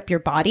wake up your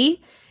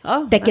body.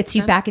 That gets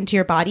you back into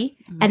your body,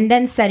 and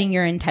then setting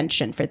your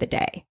intention for the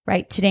day,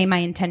 right? Today, my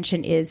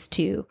intention is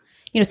to,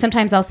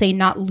 sometimes I'll say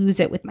not lose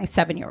it with my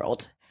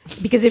 7-year-old,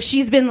 because if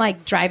she's been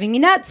like driving me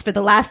nuts for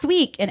the last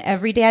week and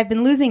every day I've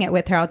been losing it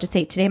with her, I'll just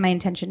say today, my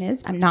intention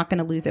is I'm not going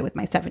to lose it with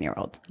my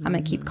 7-year-old. I'm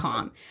going to keep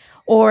calm.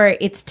 Or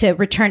it's to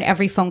return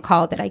every phone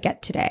call that I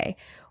get today,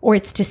 or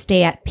it's to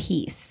stay at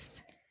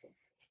peace.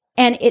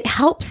 And it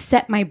helps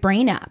set my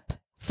brain up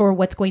for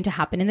what's going to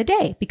happen in the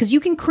day, because you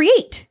can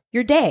create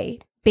your day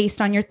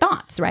based on your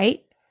thoughts,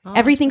 right?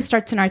 Everything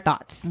starts in our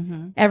thoughts.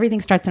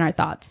 Everything starts in our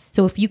thoughts.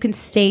 So if you can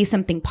say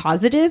something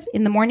positive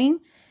in the morning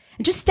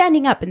and just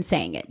standing up and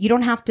saying it, you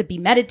don't have to be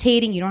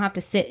meditating. You don't have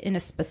to sit in a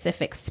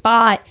specific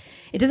spot.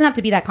 It doesn't have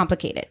to be that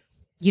complicated.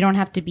 You don't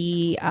have to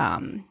be,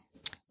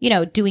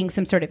 doing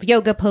some sort of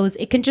yoga pose.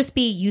 It can just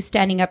be you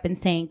standing up and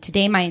saying,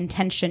 today my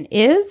intention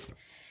is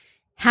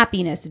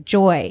happiness,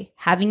 joy,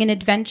 having an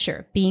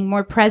adventure, being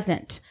more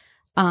present,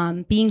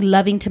 being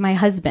loving to my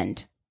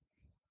husband.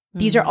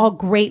 These are all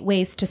great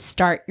ways to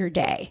start your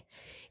day.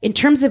 In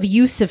terms of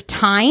use of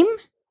time,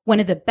 one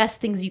of the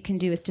best things you can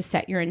do is to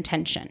set your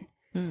intention.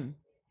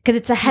 Because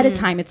it's ahead of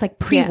time. It's like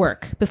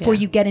pre-work before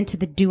you get into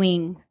the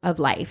doing of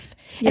life.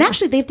 And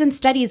actually, they've done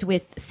studies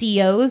with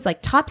CEOs,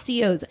 like top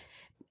CEOs,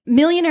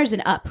 millionaires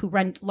and up who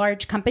run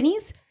large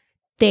companies.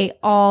 They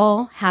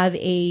all have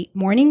a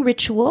morning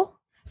ritual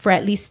for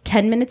at least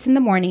 10 minutes in the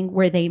morning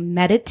where they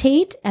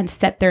meditate and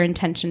set their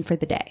intention for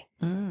the day.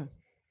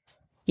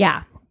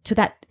 Yeah. So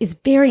that is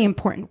very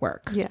important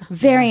work. Yeah.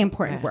 Very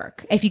important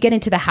work. If you get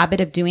into the habit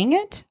of doing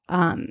it,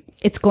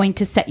 it's going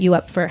to set you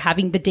up for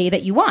having the day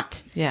that you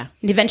want. Yeah.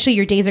 And eventually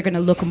your days are going to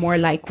look more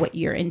like what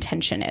your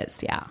intention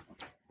is. Yeah.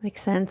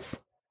 Makes sense.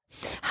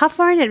 How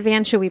far in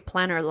advance should we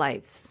plan our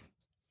lives?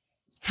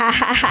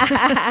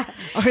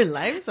 Our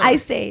lives? I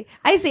say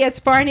as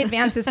far in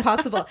advance as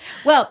possible.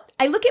 Well,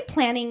 I look at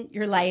planning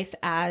your life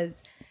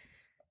as,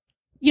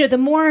 the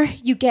more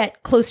you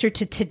get closer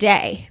to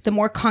today, the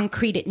more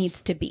concrete it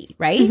needs to be,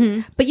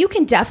 right? But you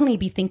can definitely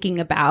be thinking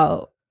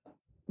about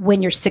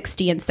when you're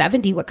 60 and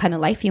 70, what kind of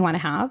life you want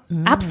to have.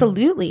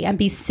 Absolutely. And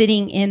be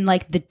sitting in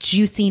like the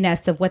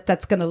juiciness of what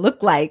that's going to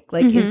look like.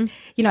 Like,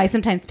 I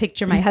sometimes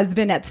picture my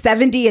husband at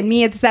 70 and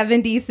me at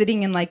 70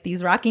 sitting in like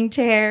these rocking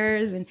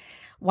chairs and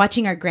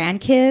watching our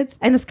grandkids.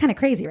 And it's kind of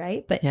crazy,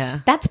 right? But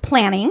that's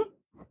planning.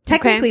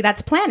 Technically,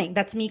 that's planning.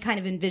 That's me kind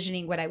of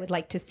envisioning what I would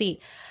like to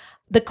see.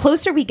 The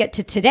closer we get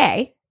to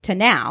today, to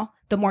now,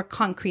 the more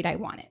concrete I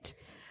want it.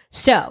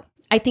 So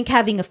I think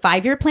having a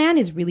 5-year plan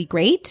is really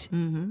great.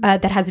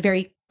 That has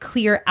very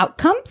clear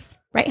outcomes,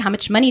 right? How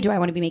much money do I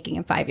want to be making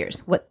in 5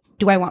 years? What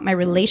do I want my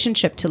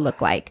relationship to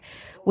look like?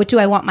 What do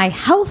I want my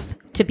health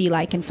to be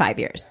like in 5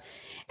 years?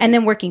 And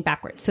then working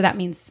backwards. So that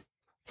means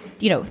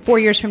 4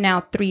 years from now,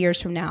 3 years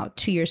from now,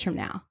 2 years from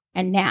now,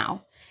 and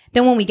now.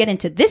 Then when we get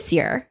into this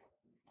year,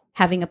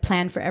 having a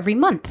plan for every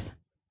month,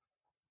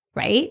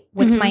 right?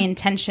 What's my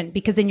intention?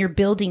 Because then you're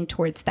building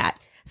towards that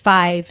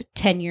 5,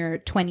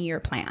 10-year,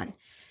 20-year plan.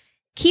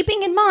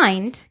 Keeping in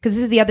mind, because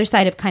this is the other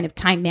side of kind of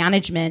time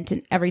management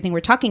and everything we're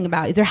talking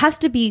about, is there has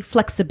to be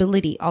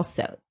flexibility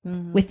also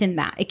within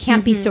that. It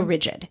can't be so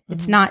rigid.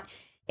 It's not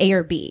A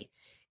or B.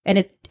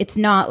 And it's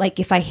not like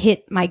if I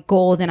hit my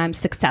goal, then I'm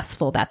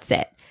successful. That's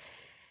it.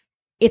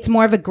 It's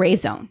more of a gray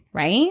zone,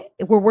 right?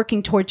 We're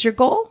working towards your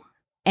goal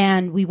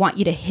and we want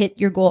you to hit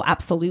your goal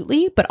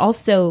absolutely, but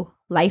also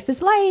life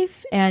is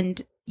life.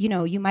 And,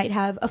 you might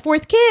have a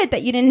 4th kid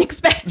that you didn't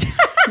expect.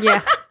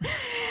 Yeah.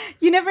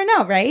 You never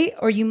know, right?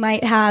 Or you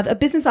might have a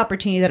business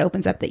opportunity that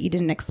opens up that you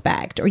didn't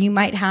expect, or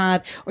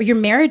or your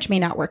marriage may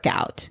not work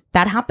out.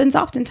 That happens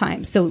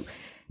oftentimes. So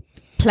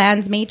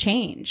plans may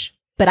change,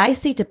 but I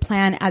say to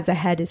plan as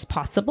ahead as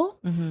possible.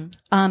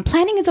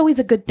 Planning is always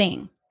a good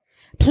thing.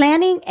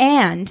 Planning,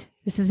 and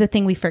this is the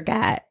thing we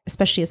forget,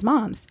 especially as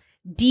moms,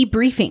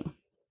 debriefing.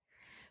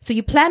 So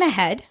you plan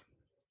ahead,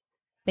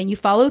 then you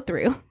follow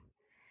through.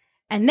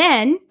 And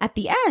then at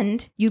the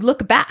end, you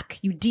look back,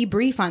 you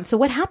debrief on, so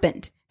what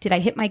happened? Did I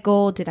hit my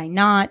goal? Did I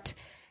not?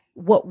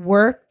 What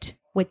worked?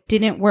 What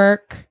didn't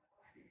work?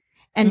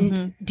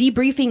 And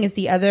debriefing is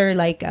the other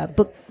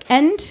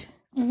bookend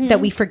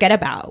that we forget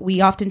about.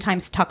 We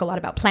oftentimes talk a lot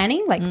about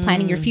planning, like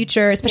planning your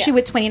future, especially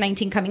with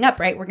 2019 coming up,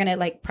 right? We're going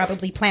to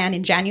probably plan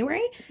in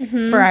January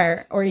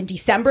or in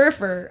December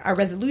for our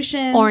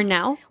resolutions. Or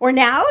now.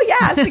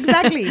 Yes,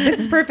 exactly. This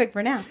is perfect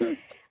for now.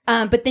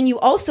 But then you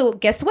also,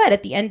 guess what?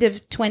 At the end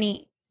of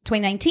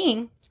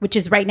 2019, which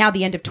is right now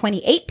the end of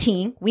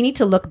 2018, we need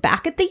to look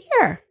back at the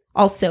year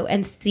also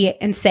and see it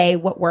and say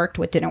what worked,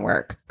 what didn't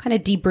work, kind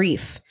of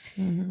debrief.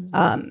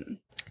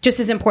 Just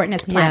as important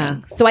as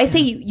planning. So I say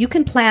you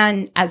can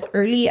plan as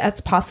early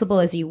as possible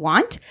as you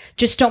want.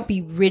 Just don't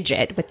be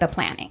rigid with the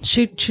planning.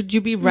 Should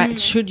you be right?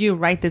 Should you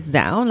write this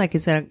down?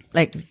 Is there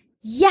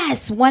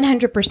Yes,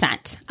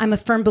 100%. I'm a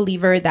firm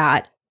believer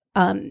that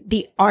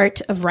the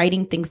art of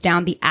writing things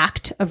down, the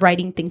act of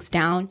writing things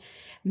down,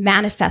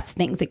 manifests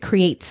things. It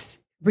creates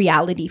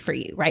reality for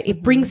you, right?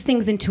 It brings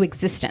things into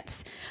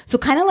existence. So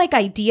kind of like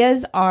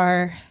ideas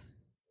are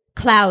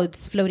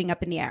clouds floating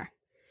up in the air.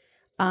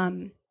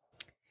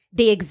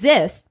 They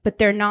exist, but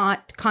they're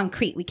not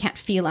concrete. We can't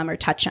feel them or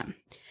touch them.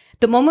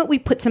 The moment we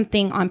put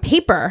something on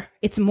paper,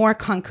 it's more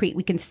concrete.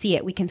 We can see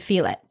it. We can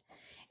feel it.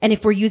 And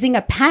if we're using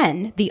a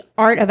pen, the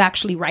art of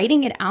actually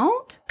writing it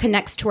out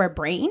connects to our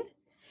brain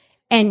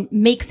and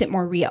makes it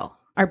more real.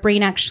 Our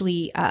brain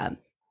actually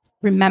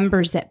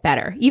remembers it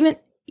better. Even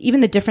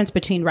the difference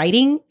between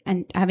writing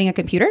and having a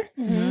computer,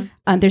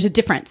 there's a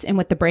difference in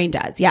what the brain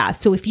does. Yeah.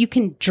 So if you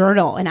can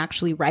journal and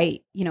actually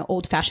write,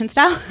 old fashioned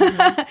style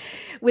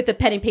with a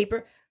pen and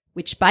paper,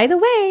 which by the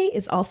way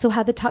is also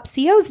how the top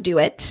CEOs do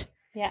it.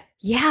 Yeah.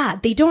 Yeah.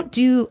 They don't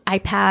do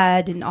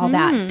iPad and all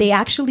that. They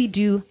actually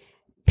do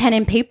pen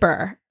and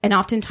paper, and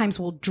oftentimes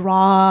will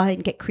draw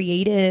and get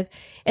creative,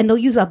 and they'll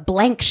use a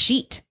blank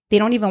sheet. They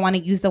don't even want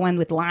to use the one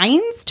with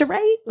lines to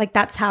write. Like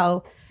that's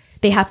how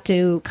they have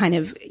to kind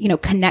of,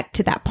 connect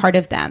to that part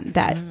of them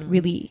that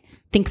really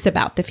thinks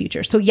about the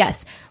future. So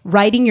yes,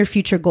 writing your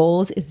future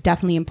goals is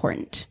definitely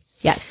important.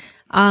 Yes.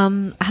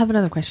 I have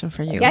another question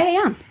for you.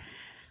 Yeah.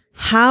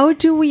 How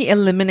do we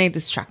eliminate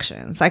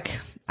distractions? Like,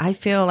 I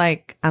feel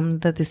like I'm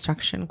the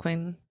distraction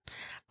queen.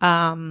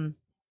 I'll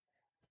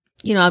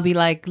be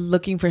like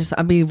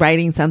I'll be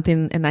writing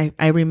something, and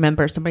I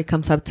remember somebody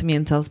comes up to me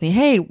and tells me,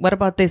 hey, what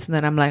about this? And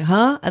then I'm like,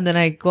 huh? And then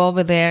I go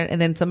over there,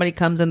 and then somebody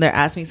comes and they're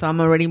asking me. So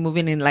I'm already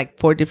moving in like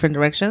 4 different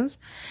directions.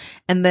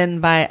 And then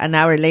by an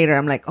hour later,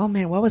 I'm like, oh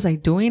man, what was I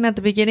doing at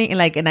the beginning?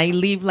 And I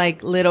leave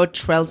like little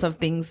trails of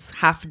things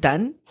half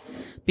done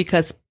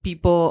because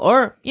people,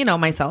 or,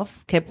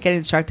 myself kept getting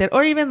distracted,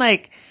 or even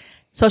like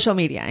social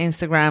media,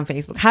 Instagram,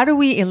 Facebook. How do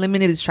we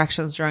eliminate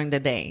distractions during the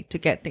day to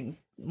get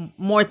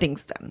more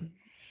things done?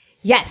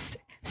 Yes.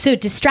 So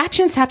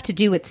distractions have to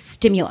do with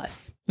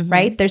stimulus,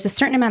 right? There's a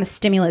certain amount of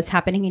stimulus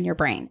happening in your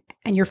brain,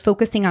 and you're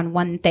focusing on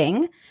one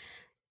thing.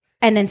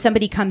 And then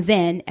somebody comes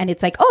in and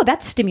it's like, oh,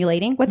 that's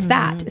stimulating. What's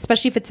that?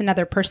 Especially if it's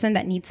another person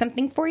that needs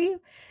something for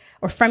you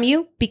or from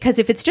you. Because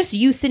if it's just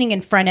you sitting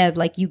in front of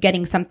like you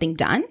getting something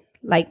done,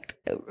 like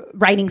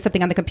writing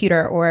something on the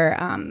computer or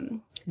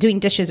doing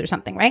dishes or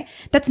something, right?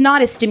 That's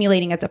not as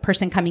stimulating as a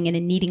person coming in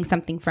and needing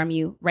something from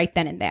you right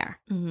then and there,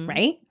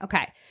 right?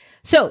 Okay.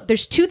 So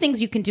there's 2 things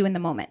you can do in the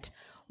moment.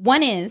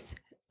 One is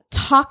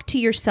talk to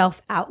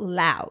yourself out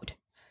loud.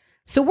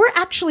 So we're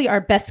actually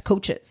our best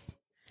coaches.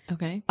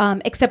 Okay.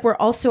 Except we're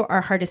also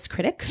our hardest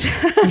critics.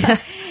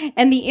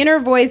 And the inner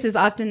voice is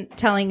often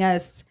telling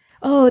us,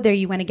 oh, there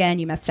you went again,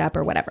 you messed up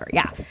or whatever.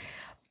 Yeah.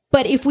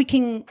 But if we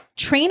can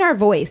train our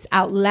voice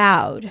out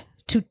loud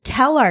to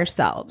tell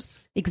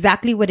ourselves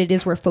exactly what it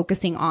is we're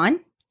focusing on,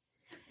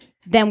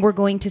 then we're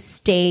going to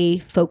stay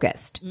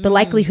focused. The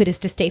likelihood is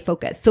to stay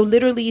focused. So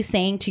literally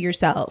saying to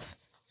yourself,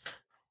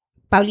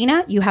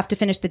 Paulina, you have to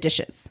finish the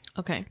dishes.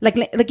 Okay. Like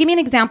give me an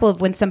example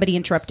of when somebody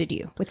interrupted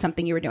you with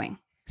something you were doing.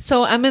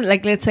 So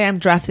let's say I'm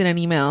drafting an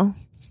email,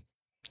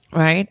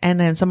 right? And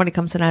then somebody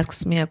comes and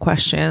asks me a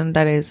question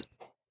that is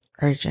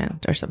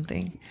urgent or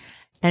something.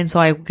 And so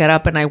I get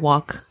up and I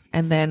walk.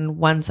 And then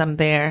once I'm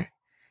there,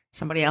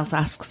 somebody else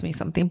asks me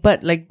something.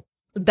 But like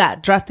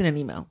that, drafting an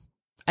email.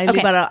 I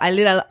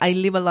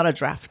leave a lot of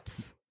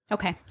drafts.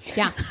 Okay.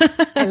 Yeah.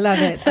 I love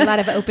it. A lot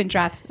of open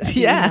drafts. Of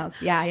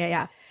emails.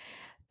 Yeah.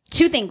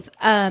 2 things.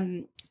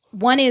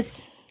 One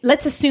is,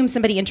 let's assume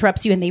somebody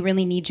interrupts you and they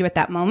really need you at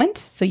that moment.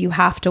 So you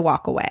have to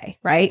walk away,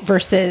 right?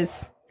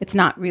 Versus it's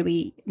not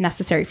really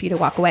necessary for you to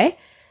walk away.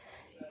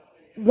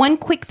 One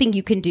quick thing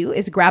you can do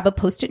is grab a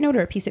Post-it note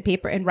or a piece of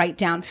paper and write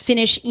down,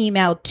 finish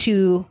email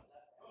to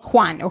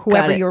Juan or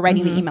whoever you're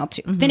writing the email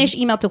to. Finish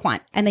email to Juan.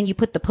 And then you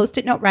put the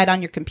Post-it note right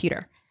on your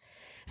computer.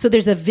 So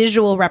there's a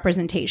visual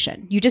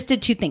representation. You just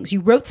did 2 things.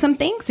 You wrote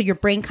something, so your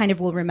brain kind of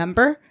will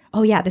remember,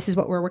 oh yeah, this is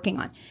what we're working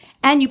on.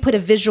 And you put a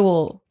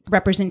visual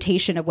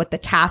representation of what the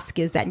task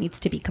is that needs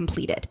to be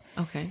completed.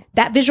 Okay.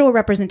 That visual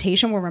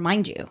representation will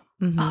remind you,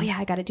 oh yeah,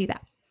 I got to do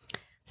that.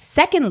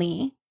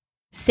 Secondly,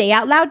 say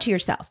out loud to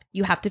yourself,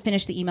 you have to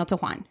finish the email to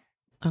Juan.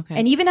 Okay.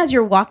 And even as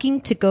you're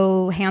walking to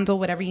go handle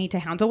whatever you need to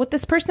handle with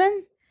this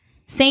person,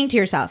 saying to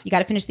yourself, you got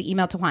to finish the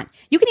email to Juan.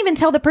 You can even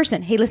tell the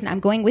person, hey, listen, I'm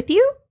going with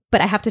you,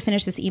 but I have to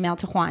finish this email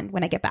to Juan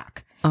when I get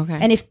back. Okay.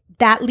 And if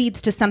that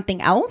leads to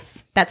something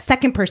else, that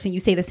second person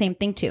you say the same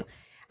thing to,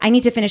 I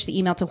need to finish the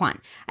email to Juan.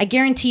 I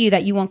guarantee you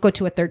that you won't go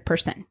to a third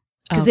person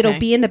because it'll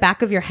be in the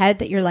back of your head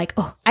that you're like,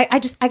 oh, I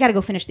got to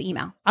go finish the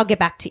email. I'll get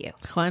back to you.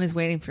 Juan is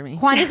waiting for me.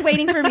 Juan is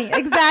waiting for me.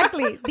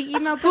 Exactly. The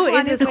email to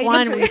Juan is waiting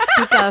Juan for we me.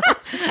 speak of?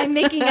 I'm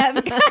making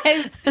up,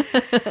 guys.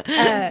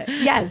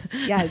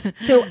 Yes.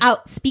 So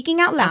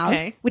speaking out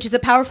loud, which is a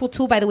powerful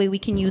tool, by the way, we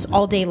can use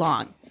all day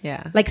long.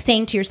 Yeah. Like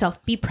saying to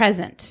yourself, be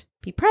present,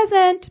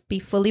 be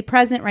fully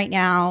present right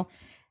now.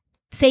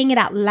 Saying it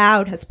out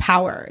loud has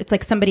power. It's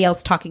like somebody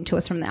else talking to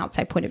us from the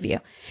outside point of view.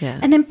 Yeah.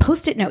 And then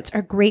Post-it notes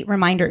are great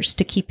reminders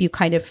to keep you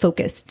kind of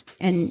focused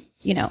and,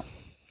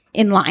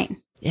 in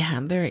line. Yeah,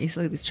 I'm very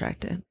easily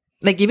distracted.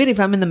 Like even if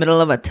I'm in the middle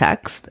of a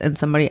text and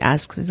somebody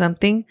asks me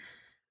something,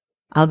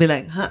 I'll be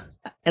like, huh?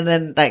 And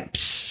then like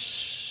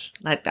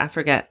I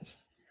forget.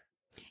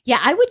 Yeah,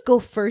 I would go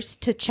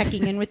first to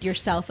checking in with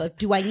yourself of,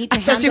 do I need to I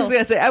thought she handle... was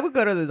going to say, I would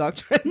go to the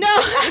doctor. No.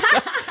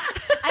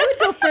 I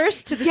would go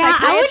first to the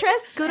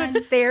psychiatrist. I would go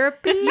to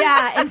therapy.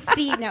 Yeah, and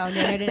see. No.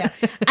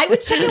 I would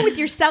check in with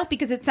yourself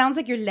because it sounds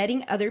like you're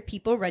letting other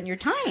people run your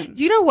time.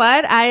 You know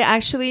what? I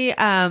actually,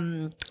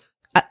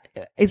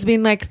 it's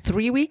been like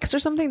 3 weeks or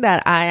something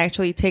that I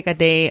actually take a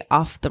day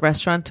off the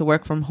restaurant to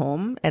work from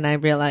home. And I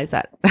realize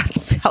that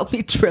that's helped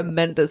me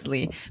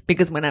tremendously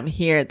because when I'm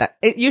here,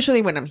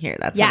 usually when I'm here,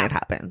 that's when it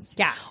happens.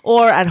 Yeah.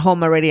 Or at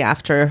home already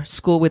after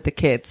school with the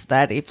kids,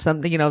 that if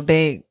something,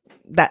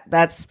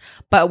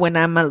 but when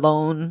I'm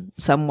alone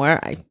somewhere,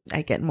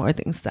 I get more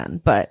things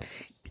done. But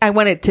I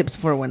wanted tips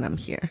for when I'm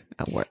here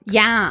at work.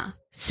 Yeah.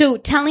 So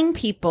telling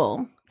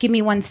people, give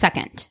me 1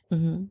 second,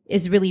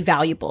 is really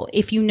valuable.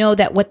 If you know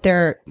that what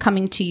they're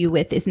coming to you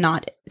with is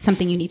not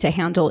something you need to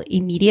handle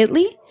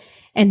immediately,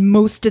 and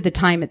most of the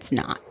time it's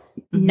not.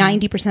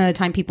 90% of the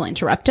time people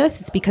interrupt us,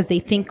 it's because they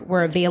think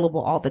we're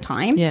available all the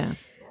time. Yeah.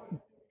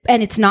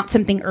 And it's not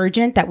something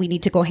urgent that we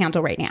need to go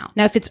handle right now.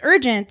 Now, if it's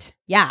urgent,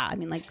 I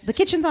mean, like, the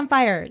kitchen's on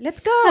fire. Let's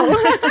go.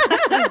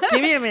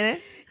 Give me a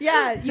minute.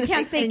 Yeah, you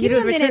can't say, give me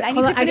a minute. I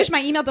need to finish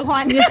my email to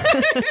Juan.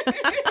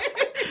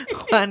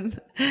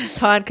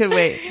 Juan could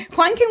wait.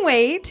 Juan can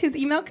wait. His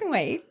email can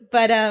wait.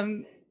 But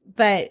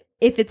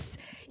if it's,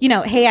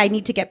 hey, I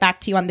need to get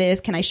back to you on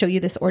this. Can I show you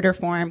this order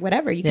form?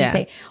 Whatever. You can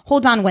say,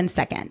 hold on 1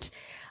 second.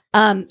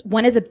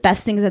 One of the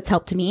best things that's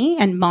helped me,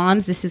 and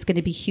moms, this is going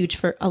to be huge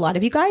for a lot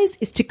of you guys,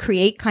 is to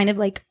create kind of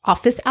like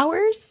office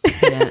hours.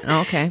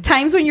 Yeah. Okay.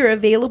 Times when you're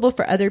available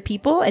for other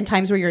people and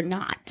times where you're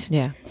not.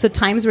 Yeah. So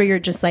times where you're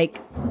just like,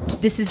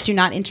 this is do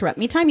not interrupt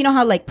me time. You know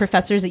how like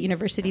professors at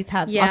universities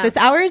have office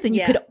hours and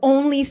you could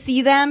only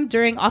see them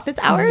during office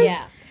hours?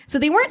 Yeah. So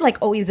they weren't like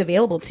always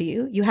available to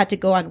you. You had to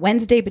go on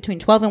Wednesday between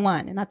 12 and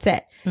 1 and that's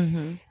it.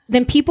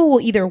 Then people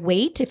will either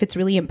wait if it's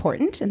really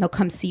important and they'll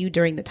come see you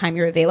during the time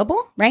you're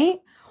available, right?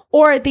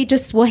 Or they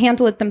just will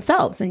handle it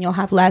themselves and you'll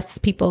have less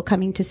people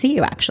coming to see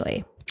you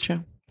actually.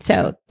 True.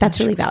 So that's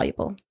really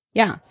valuable.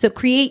 Yeah. So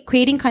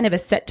creating kind of a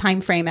set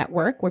time frame at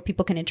work where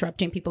people can interrupt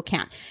you and people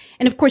can't.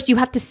 And of course you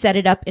have to set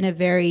it up in a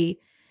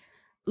very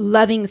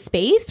loving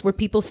space where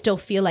people still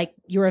feel like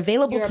you're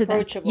available to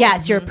them.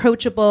 Yes, you're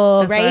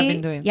approachable, That's right? what I've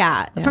been doing.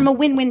 Yeah. From a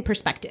win-win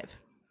perspective.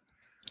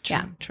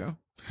 True.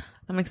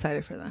 I'm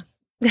excited for that.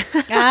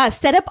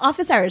 Set up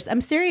office hours. I'm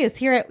serious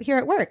here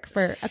at work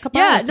for a couple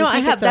hours. No, I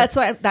have. That's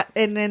why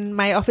and then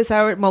my office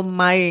hour,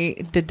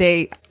 the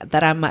day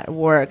that I'm at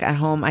work at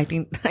home, I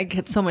think I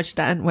get so much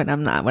done when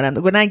I'm not.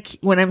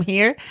 When I'm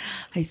here,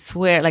 I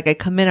swear, like I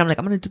come in, I'm like,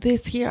 I'm going to do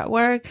this here at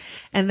work.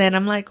 And then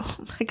I'm like,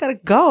 oh, I got to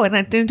go. And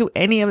I didn't do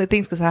any of the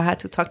things because I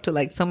had to talk to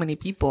like so many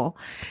people.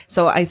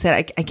 So I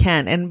said, I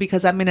can. And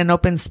because I'm in an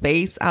open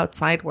space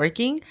outside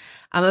working,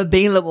 I'm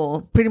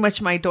available. Pretty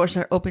much my doors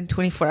are open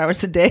 24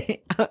 hours a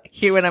day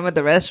here when I'm at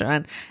the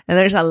restaurant. And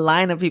there's a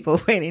line of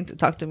people waiting to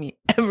talk to me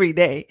every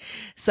day.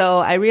 So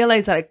I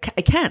realized that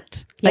I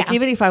can't. Like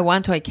even if I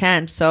want to, I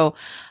can't. So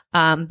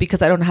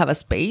because I don't have a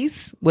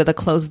space with a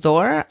closed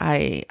door,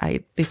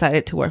 I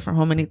decided to work from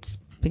home and it's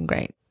been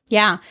great.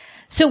 Yeah.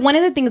 So one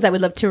of the things I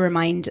would love to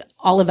remind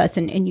all of us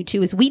and you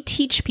too is we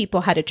teach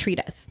people how to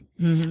treat us.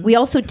 We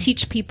also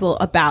teach people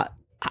about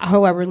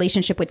how our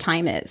relationship with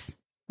time is.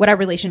 What our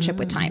relationship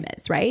with time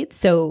is, right?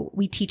 So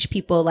we teach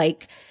people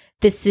like,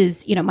 this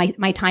is,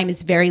 my time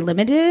is very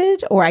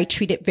limited, or I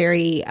treat it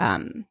very,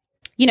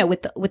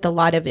 with a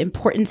lot of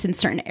importance in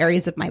certain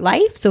areas of my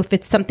life. So if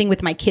it's something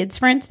with my kids,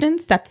 for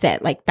instance, that's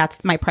it. Like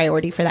that's my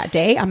priority for that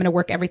day. I'm going to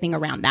work everything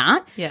around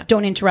that. Yeah.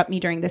 Don't interrupt me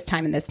during this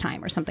time and this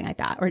time or something like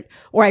that.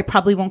 Or I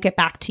probably won't get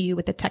back to you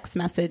with a text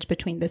message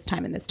between this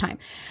time and this time.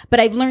 But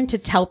I've learned to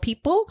tell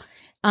people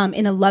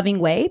in a loving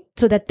way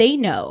so that they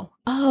know,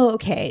 oh,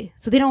 okay.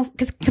 So they don't,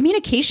 because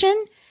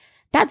communication,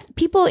 that's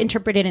people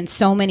interpret it in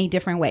so many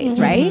different ways,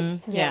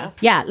 right? Yeah.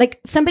 Yeah. Like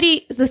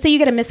somebody, let's say you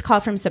get a missed call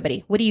from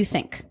somebody. What do you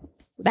think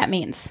that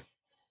means?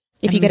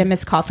 If you get a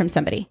missed call from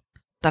somebody,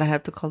 That I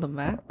have to call them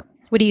back.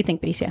 what do you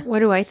think, Patricia? What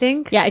do I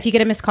think? Yeah. If you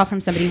get a missed call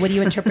from somebody, what do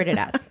you interpret it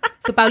as?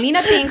 So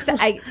Paulina thinks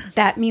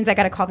that means I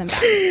got to call them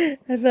back. I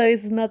feel like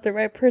this is not the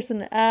right person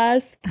to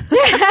ask.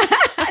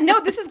 No,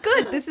 this is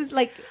good. This is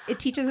like, it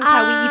teaches us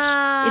how we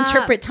each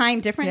interpret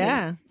time differently.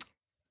 Yeah.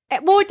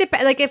 Well, it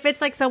depends. Like if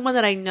it's like someone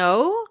that I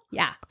know,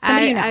 Yeah.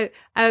 Somebody you know.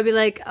 I would be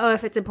like, oh,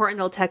 if it's important,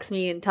 they'll text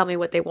me and tell me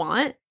what they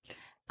want.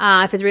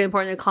 If it's really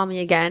important, they'll call me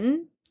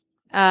again.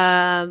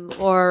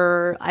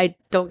 Or I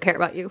don't care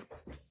about you.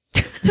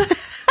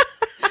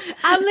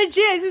 I'm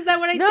legit. Is that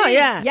what I think?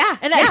 Yeah. Yeah.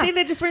 And I think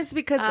the difference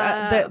because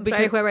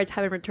sorry, whoever I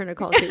haven't returned a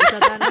call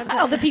to.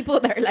 All the people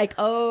that are like,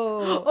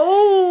 oh,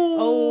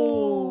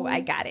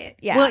 I got it.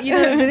 Yeah. Well,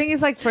 the thing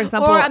is like, for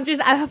example, Or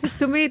I have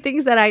so many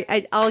things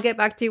that I'll get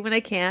back to you when I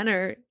can,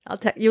 or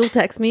you'll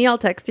text me, I'll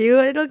text you,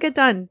 it'll get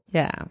done.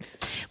 yeah.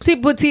 See,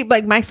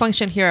 like my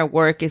function here at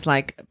work is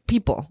like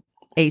people.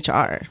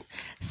 HR.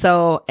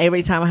 So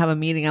every time I have a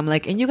meeting, I'm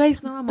like, and you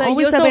guys know I'm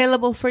always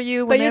available for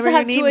you whenever you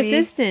need me. But you also have 2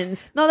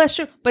 assistants. No, that's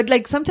true. But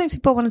like sometimes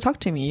people want to talk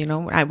to me,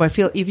 I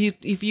feel if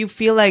you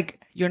feel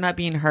like you're not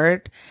being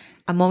heard,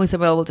 I'm always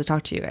available to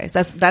talk to you guys.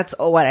 That's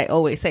what I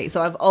always say.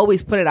 So I've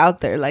always put it out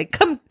there, like,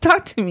 come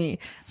talk to me.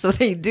 So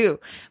they do.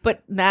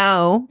 But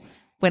now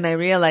when I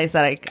realized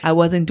that I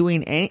wasn't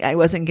getting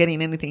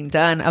anything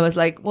done, I was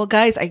like, well,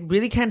 guys, I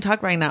really can't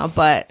talk right now,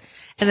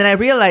 and then I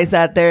realized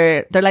that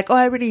they're like, oh,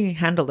 I already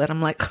handled it.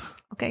 I'm like,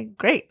 okay,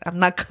 great. I'm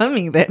not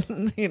coming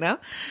then,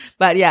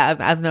 But yeah,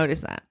 I've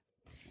noticed that.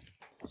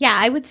 Yeah,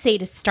 I would say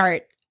to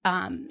start,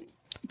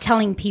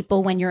 telling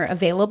people when you're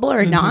available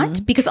or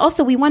not, because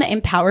also we want to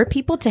empower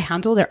people to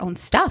handle their own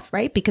stuff,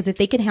 right? Because if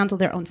they can handle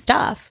their own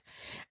stuff,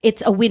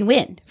 it's a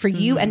win-win for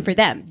you and for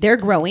them. They're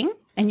growing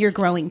and you're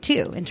growing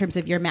too in terms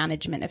of your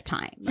management of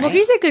time. Right? Well,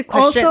 here's a good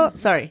question.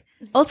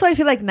 Also, I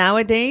feel like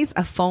nowadays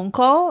a phone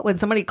call, when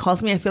somebody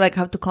calls me, I feel like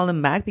I have to call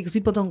them back because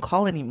people don't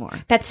call anymore.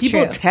 That's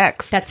people true.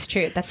 Text. That's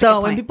true. That's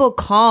so when people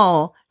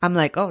call, I'm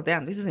like, oh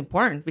damn, this is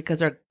important because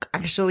they're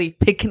actually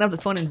picking up the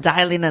phone and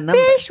dialing a number.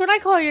 Bitch, when I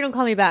call you don't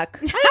call me back.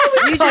 You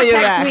just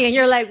text me and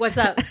you're like, what's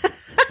up?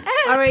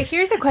 All right,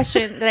 here's a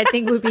question that I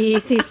think would be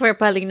easy for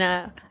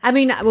Paulina. I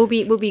mean, will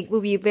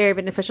be very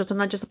beneficial to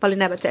not just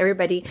Paulina but to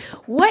everybody.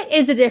 What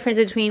is the difference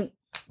between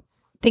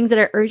things that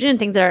are urgent and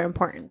things that are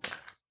important?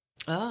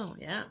 Oh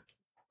yeah.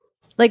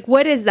 Like,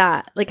 what is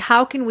that? Like,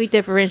 how can we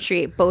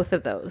differentiate both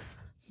of those?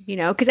 You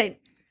know, because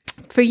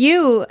for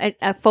you,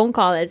 a phone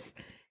call is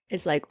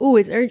like, oh,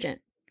 it's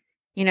urgent.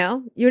 You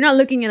know, you're not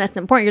looking at it as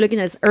important. You're looking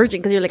at it as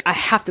urgent because you're like, I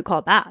have to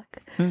call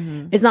back.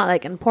 It's not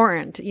like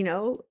important, you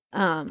know?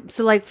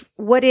 So like,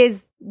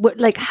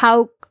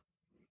 how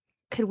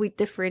could we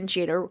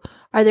differentiate, or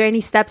are there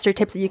any steps or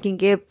tips that you can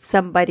give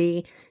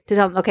somebody to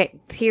tell them, okay,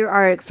 here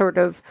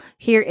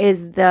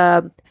is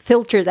the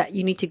filter that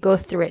you need to go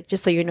through it,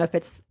 just so you know if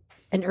it's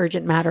an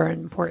urgent matter or an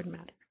important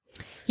matter?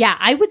 Yeah,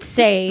 I would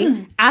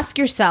say ask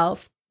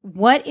yourself,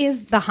 what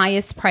is the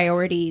highest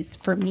priorities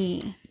for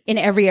me in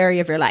every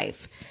area of your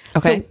life?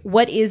 Okay. So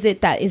what is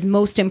it that is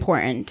most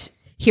important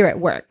here at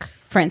work,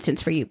 for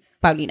instance, for you,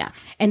 Paulina?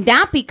 And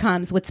that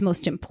becomes what's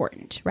most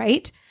important,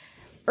 right?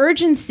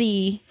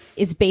 Urgency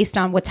is based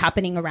on what's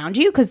happening around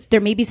you, because there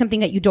may be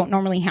something that you don't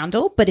normally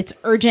handle, but it's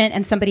urgent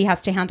and somebody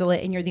has to handle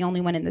it and you're the only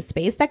one in the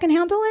space that can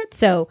handle it.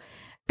 So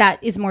that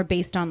is more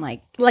based on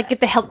like if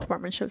the health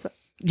department shows up.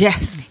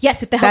 Yes,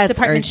 if the health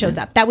department urgent. shows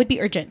up, that would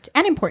be urgent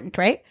and important,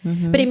 right?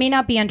 But it may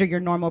not be under your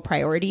normal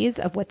priorities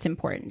of what's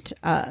important.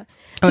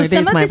 So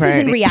some of this is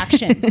in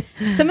reaction.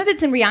 Some of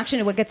it's in reaction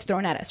to what gets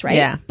thrown at us, right?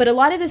 Yeah. But a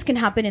lot of this can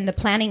happen in the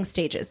planning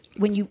stages,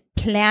 when you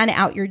plan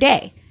out your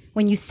day,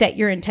 when you set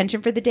your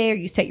intention for the day, or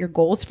you set your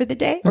goals for the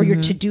day, or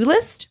your to-do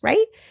list,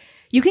 right?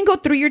 You can go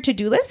through your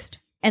to-do list,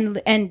 and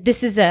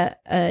this is a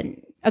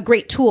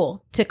great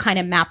tool to kind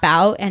of map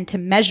out and to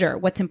measure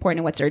what's important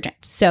and what's urgent.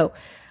 So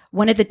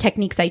one of the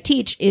techniques I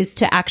teach is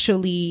to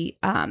actually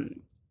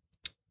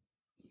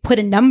put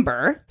a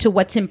number to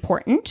what's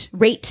important,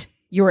 rate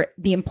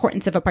the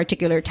importance of a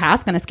particular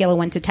task on a scale of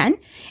 1 to 10,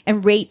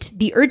 and rate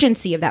the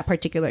urgency of that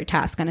particular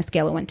task on a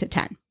scale of 1 to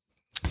 10.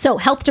 So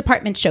health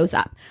department shows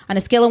up. On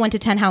a scale of 1 to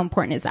 10, how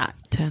important is that?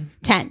 10.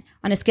 10.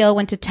 On a scale of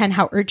 1 to 10,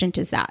 how urgent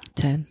is that?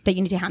 10. That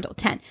you need to handle?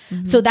 10.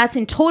 So that's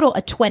in total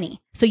a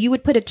 20. So you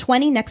would put a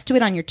 20 next to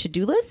it on your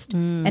to-do list,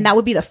 and that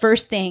would be the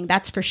first thing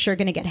that's for sure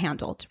going to get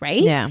handled,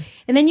 right? Yeah.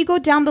 And then you go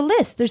down the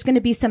list. There's going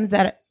to be some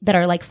that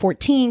are like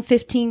 14,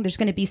 15. There's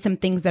going to be some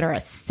things that are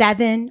a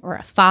 7 or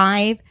a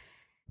 5.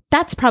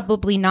 That's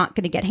probably not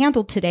going to get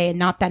handled today, and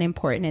not that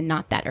important and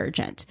not that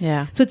urgent.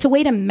 Yeah. So it's a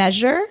way to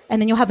measure,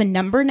 and then you'll have a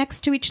number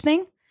next to each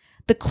thing.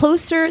 The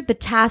closer the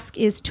task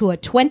is to a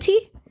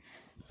 20,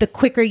 the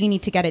quicker you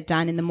need to get it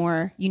done and the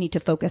more you need to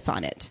focus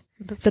on it.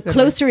 The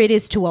closer it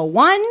is to a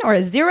 1 or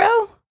a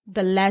 0,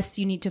 the less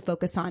you need to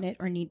focus on it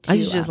or need to. I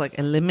should just like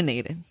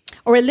eliminate it.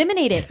 Or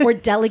eliminate it or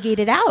delegate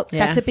it out.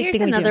 Yeah. That's a big thing we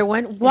do. Here's another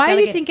one. Why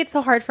do you think it's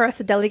so hard for us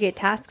to delegate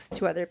tasks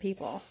to other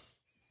people?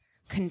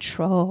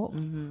 Control.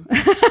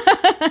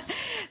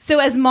 So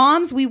as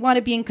moms, we want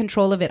to be in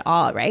control of it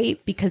all, right?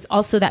 Because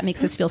also that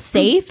makes us feel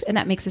safe, and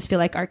that makes us feel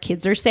like our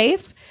kids are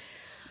safe.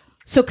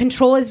 So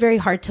control is very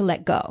hard to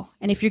let go.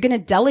 And if you're going to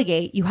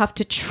delegate, you have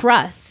to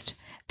trust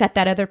that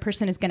other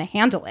person is going to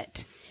handle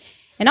it.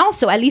 And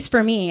also, at least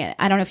for me,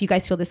 I don't know if you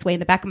guys feel this way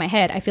in the back of my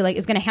head, I feel like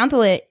it's going to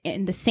handle it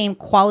in the same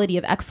quality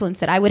of excellence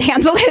that I would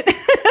handle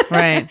it.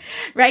 Right.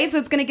 Right. So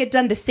it's going to get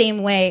done the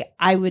same way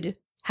I would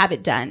have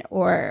it done,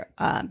 or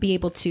be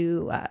able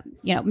to,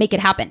 make it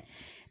happen.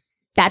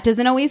 That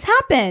doesn't always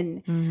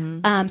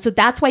happen. So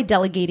that's why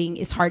delegating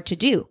is hard to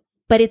do,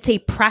 but it's a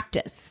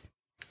practice.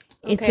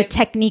 Okay. It's a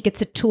technique.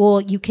 It's a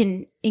tool. You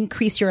can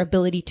increase your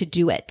ability to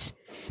do it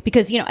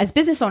because, as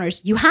business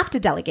owners, you have to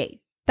delegate.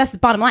 That's the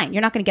bottom line.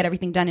 You're not going to get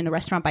everything done in a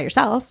restaurant by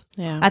yourself.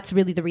 Yeah. That's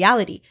really the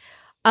reality.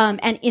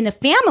 And in a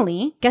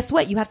family, guess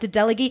what? You have to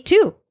delegate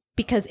too,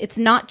 because it's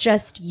not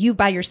just you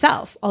by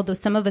yourself. Although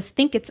some of us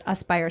think it's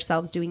us by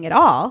ourselves doing it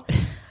all.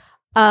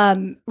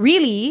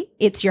 Really,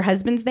 it's your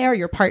husband's there, or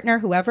your partner,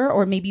 whoever,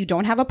 or maybe you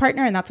don't have a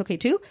partner, and that's okay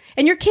too.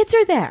 And your kids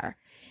are there.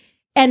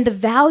 And the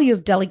value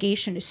of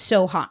delegation is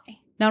so high.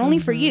 Not only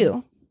for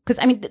you, because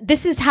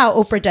this is how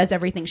Oprah does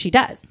everything she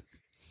does.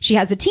 She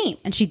has a team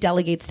and she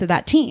delegates to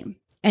that team,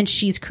 and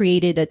she's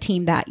created a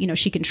team that,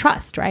 she can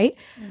trust, right?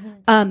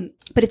 But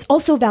it's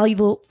also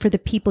valuable for the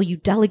people you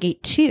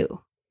delegate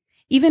to.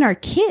 Even our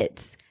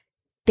kids,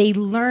 they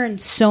learn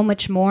so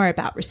much more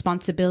about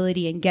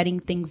responsibility and getting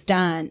things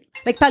done.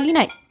 Like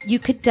Paulina, you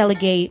could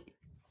delegate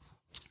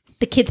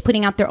the kids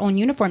putting out their own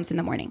uniforms in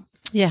the morning.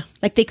 Yeah.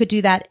 Like they could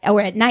do that,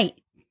 or at night.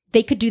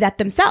 they could do that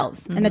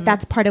themselves and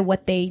that's part of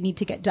what they need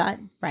to get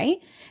done, right?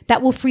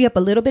 That will free up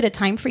a little bit of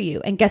time for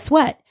you. And guess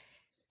what?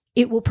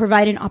 It will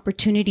provide an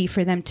opportunity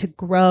for them to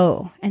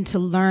grow and to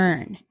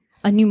learn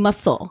a new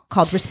muscle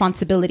called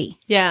responsibility.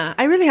 Yeah,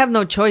 I really have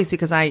no choice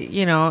because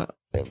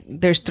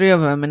there's 3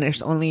 of them and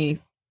there's only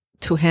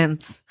 2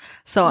 hands.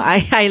 So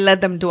I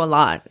let them do a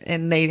lot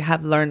and they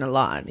have learned a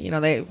lot.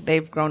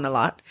 They've grown a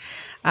lot.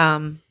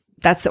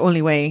 That's the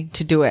only way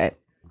to do it.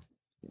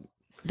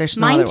 There's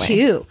no other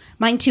way.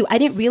 Mine too. I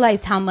didn't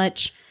realize how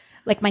much,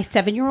 like my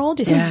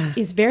 7-year-old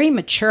is very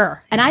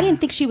mature. And I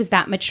didn't think she was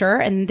that mature.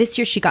 And this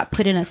year she got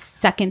put in a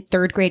 2nd,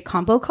 3rd grade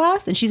combo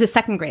class and she's a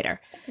 2nd grader.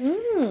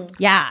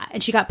 Yeah.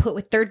 And she got put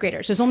with 3rd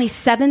graders. There's only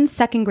 7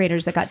 2nd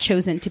graders that got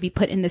chosen to be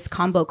put in this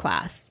combo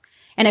class.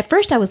 And at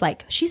first I was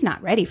like, she's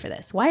not ready for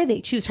this. Why did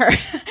they choose her?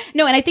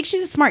 No. And I think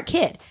she's a smart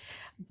kid,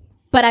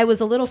 but I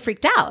was a little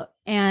freaked out.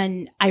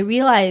 And I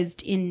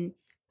realized in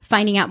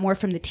finding out more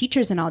from the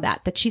teachers and all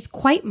that she's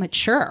quite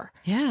mature.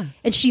 Yeah.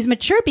 And she's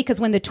mature because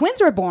when the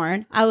twins were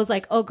born, I was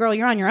like, oh girl,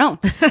 you're on your own.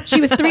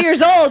 She was 3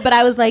 years old, but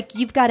I was like,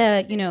 you've got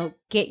to,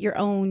 get your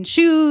own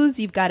shoes.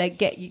 You've got to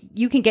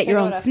you can get your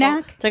own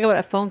snack. Talk about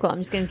a phone call. I'm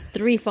just getting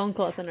 3 phone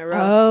calls in a row.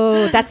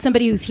 Oh, that's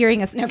somebody who's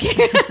hearing us. No,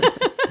 okay.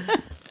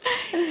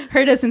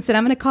 Heard us and said,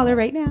 I'm going to call her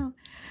right now.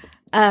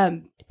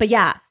 But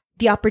yeah,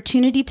 the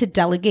opportunity to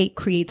delegate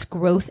creates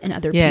growth in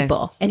other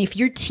people. And if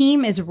your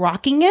team is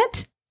rocking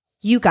it,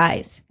 you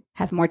guys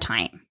have more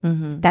time.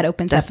 That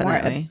opens up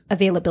more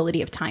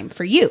availability of time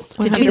for you to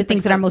 100%. Do the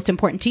things that are most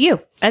important to you.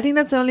 I think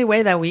that's the only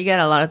way that we get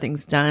a lot of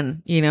things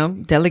done,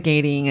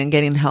 delegating and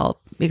getting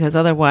help, because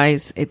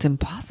otherwise it's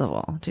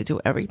impossible to do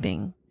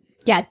everything.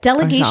 Yeah,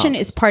 delegation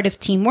is part of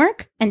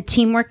teamwork, and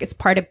teamwork is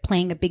part of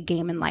playing a big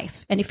game in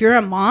life. And if you're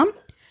a mom,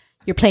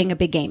 you're playing a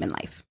big game in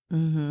life.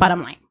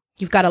 Bottom line,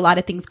 you've got a lot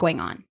of things going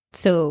on.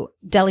 So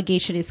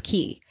delegation is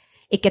key.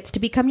 It gets to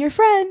become your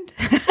friend.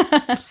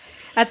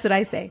 That's what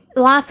I say.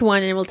 Last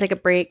one, and we'll take a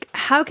break.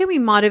 How can we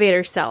motivate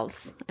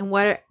ourselves?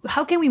 And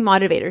how can we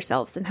motivate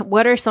ourselves? And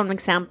what are some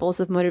examples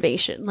of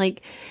motivation?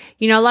 Like,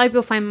 a lot of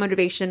people find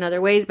motivation in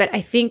other ways, but I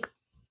think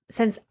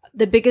since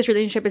the biggest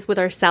relationship is with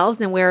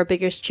ourselves and we're our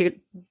biggest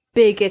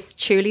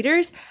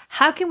cheerleaders,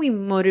 how can we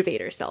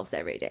motivate ourselves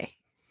every day?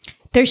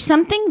 There's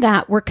something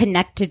that we're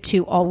connected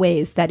to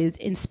always that is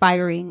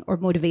inspiring or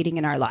motivating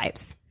in our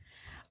lives.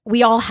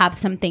 We all have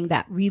something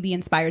that really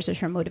inspires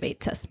us or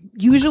motivates us.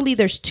 Usually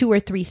there's 2 or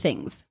 3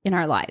 things in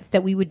our lives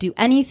that we would do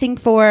anything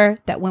for,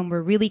 that when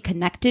we're really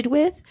connected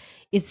with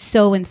is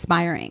so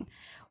inspiring.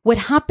 What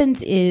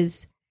happens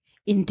is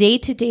in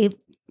day-to-day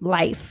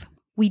life,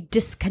 we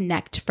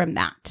disconnect from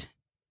that.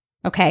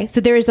 Okay? So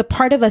there is a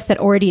part of us that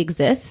already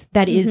exists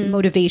that is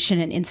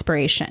motivation and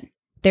inspiration.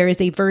 There is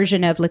a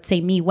version of, let's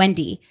say me,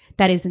 Wendy,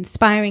 that is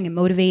inspiring and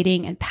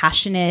motivating and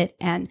passionate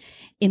and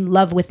in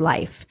love with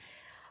life.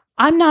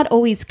 I'm not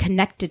always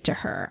connected to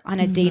her on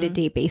a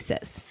day-to-day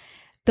basis.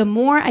 The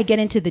more I get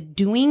into the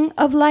doing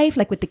of life,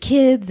 like with the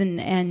kids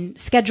and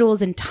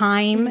schedules and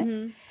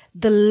time,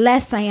 the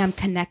less I am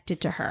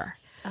connected to her.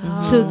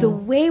 Oh. So the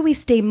way we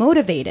stay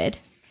motivated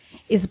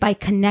is by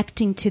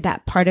connecting to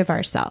that part of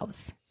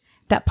ourselves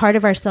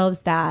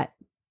that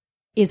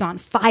is on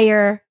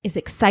fire, is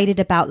excited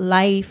about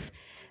life,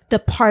 the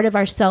part of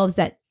ourselves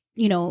that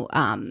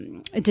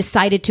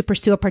decided to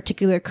pursue a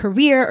particular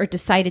career or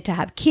decided to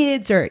have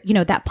kids or,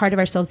 that part of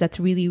ourselves that's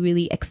really,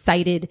 really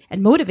excited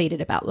and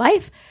motivated about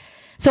life.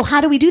 So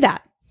how do we do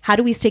that? How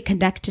do we stay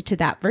connected to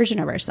that version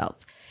of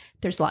ourselves?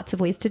 There's lots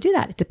of ways to do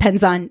that. It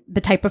depends on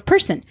the type of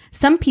person.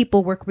 Some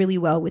people work really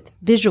well with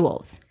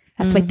visuals.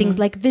 That's why things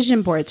like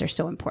vision boards are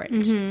so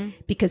important,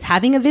 because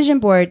having a vision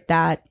board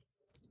that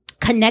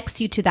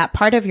connects you to that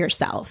part of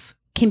yourself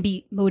can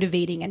be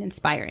motivating and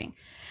inspiring.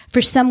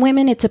 For some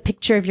women, it's a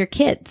picture of your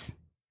kids,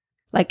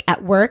 like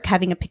at work,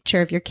 having a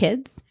picture of your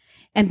kids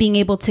and being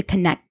able to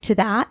connect to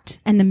that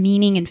and the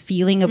meaning and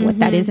feeling of what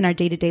that is in our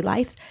day-to-day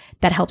lives,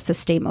 that helps us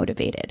stay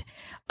motivated.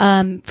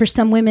 For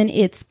some women,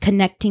 it's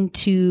connecting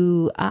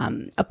to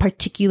a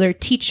particular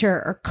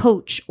teacher or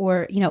coach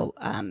or,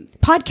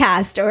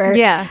 podcast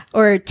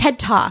or TED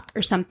Talk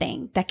or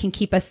something that can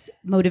keep us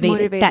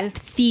motivated. That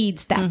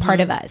feeds that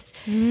part of us.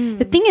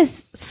 The thing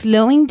is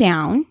slowing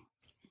down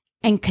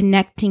and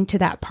connecting to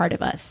that part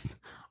of us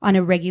on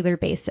a regular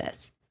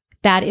basis.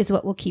 That is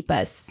what will keep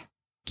us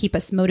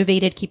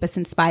motivated, keep us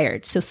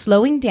inspired. So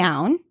slowing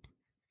down,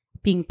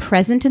 being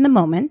present in the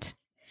moment,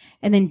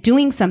 and then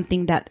doing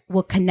something that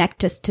will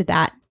connect us to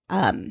that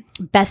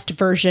best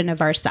version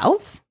of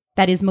ourselves.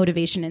 That is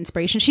motivation and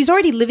inspiration. She's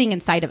already living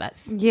inside of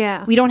us.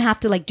 Yeah. We don't have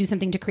to do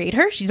something to create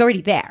her. She's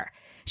already there.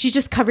 She's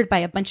just covered by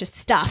a bunch of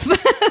stuff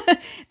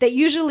that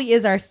usually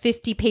is our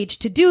 50-page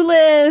to-do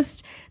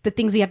list, the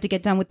things we have to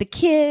get done with the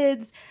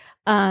kids,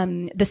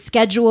 the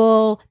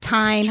schedule,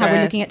 time, how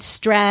we're looking at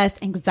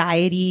stress,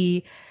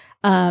 anxiety,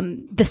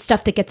 the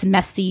stuff that gets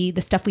messy,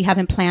 the stuff we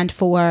haven't planned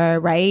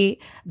for,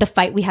 right? The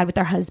fight we had with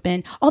our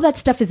husband, all that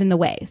stuff is in the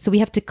way. So we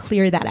have to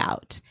clear that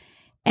out.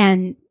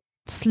 And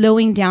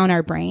slowing down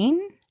our brain,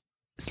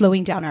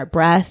 slowing down our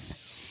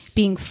breath,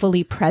 being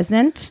fully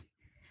present.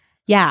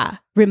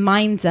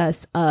 reminds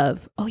us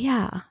of, oh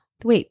yeah,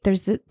 wait,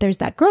 there's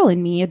that girl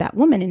in me or that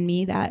woman in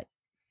me that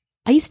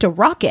I used to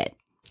rock it,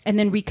 and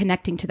then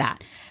reconnecting to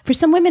that. For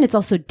some women, it's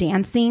also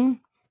dancing,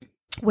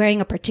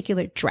 wearing a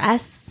particular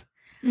dress,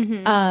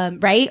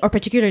 right? Or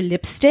particular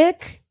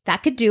lipstick.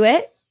 That could do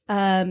it.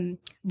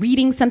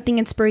 Reading something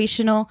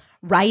inspirational,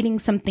 writing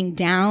something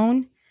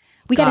down.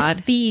 We got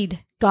to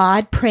feed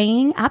God,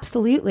 praying.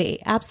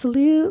 Absolutely.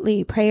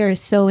 Absolutely. Prayer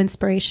is so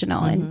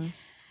inspirational and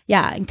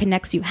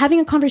connects you.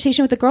 Having a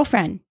conversation with a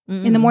girlfriend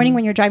in the morning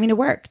when you're driving to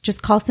work.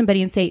 Just call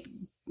somebody and say,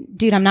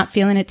 dude, I'm not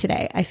feeling it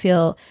today. I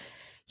feel,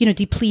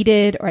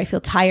 depleted, or I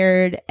feel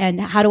tired. And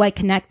how do I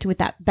connect with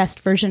that best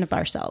version of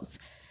ourselves?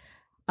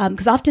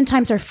 Because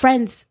oftentimes our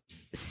friends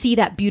see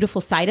that beautiful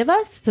side of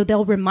us. So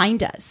they'll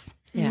remind us.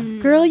 Yeah.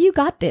 Girl, you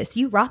got this.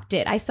 You rocked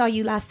it. I saw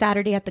you last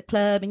Saturday at the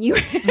club and you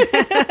were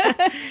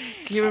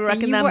you were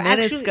rocking that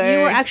miniskirt. You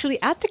were actually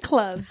at the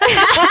club.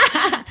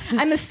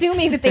 I'm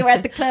assuming that they were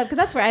at the club because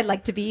that's where I'd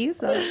like to be.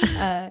 So,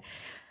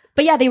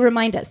 but yeah, they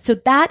remind us. So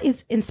that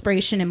is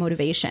inspiration and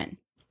motivation.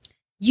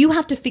 You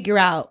have to figure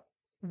out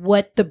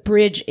what the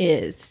bridge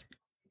is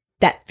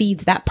that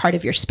feeds that part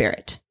of your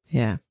spirit.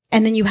 Yeah.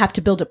 And then you have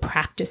to build a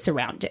practice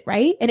around it,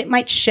 right? And it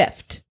might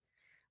shift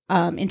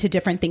into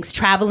different things.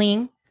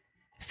 Traveling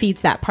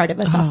feeds that part of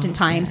us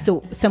oftentimes. Yes.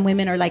 So some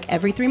women are like,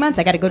 every 3 months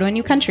I got to go to a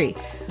new country,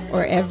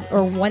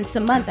 or once a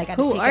month I got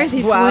to. Who are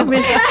these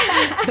women?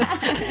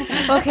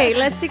 Okay,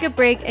 let's take a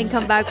break and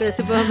come back with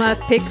a Supermama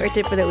pick or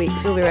tip of the week.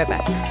 We'll be right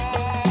back.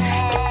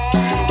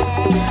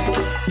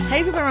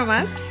 Hey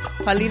Supermamas,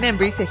 Paulina and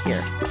Bricia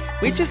here.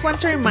 We just want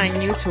to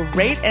remind you to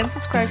rate and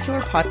subscribe to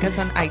our podcast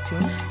on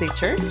iTunes,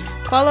 Stitcher,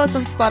 follow us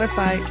on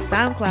Spotify,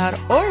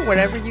 SoundCloud, or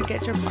wherever you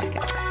get your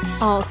podcasts.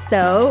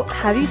 Also,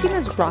 have you seen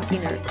us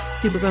rocking our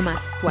Supermama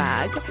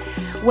swag?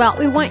 Well,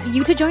 we want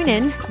you to join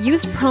in.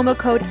 Use promo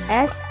code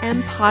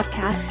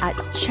SMPodcast at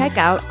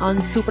checkout on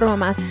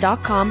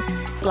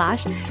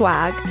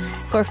supermamas.com/swag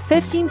for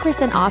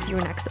 15% off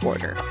your next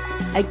order.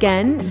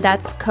 Again,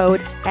 that's code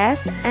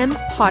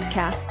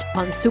SMPodcast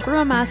on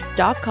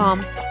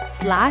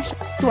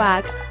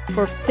supermamas.com/swag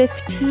for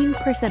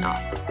 15%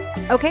 off.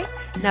 Okay,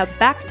 now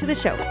back to the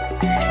show.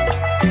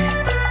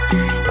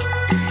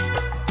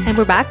 And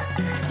we're back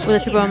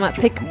with a Supermama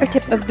pick or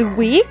tip of the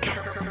week.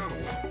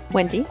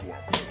 Wendy,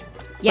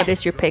 what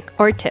is your pick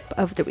or tip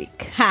of the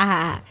week?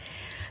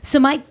 So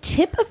my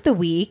tip of the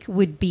week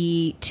would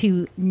be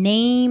to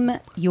name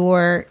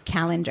your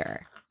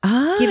calendar.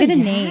 Give it a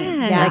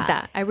name. I like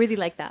that. I really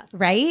like that.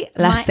 Right?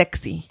 La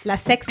Sexy.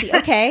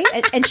 Okay.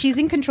 And she's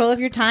in control of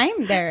your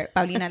time there,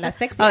 Paulina La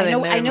Sexy.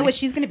 I know what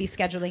she's going to be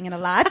scheduling in a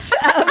lot.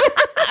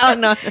 Oh,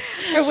 no.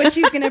 Or what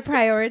she's going to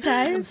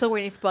prioritize. I'm still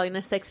waiting for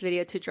Paulina's sex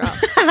video to drop.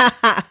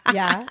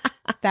 Yeah.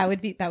 That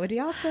would be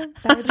awesome.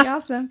 That would be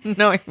awesome.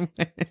 No.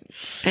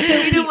 So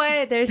you know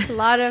what? There's a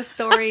lot of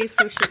stories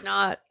we should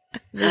not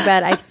do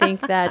bad. I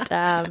think that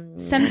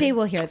someday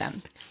we'll hear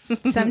them.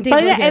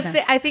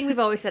 I think we've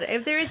always said it.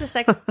 If there is a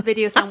sex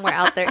video somewhere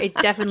out there, it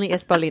definitely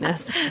is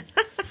Paulina's.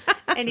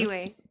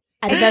 Anyway.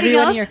 I love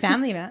everyone in your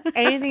family, man.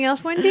 Anything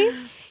else, Wendy?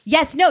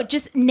 Yes, no,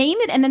 just name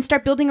it and then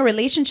start building a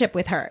relationship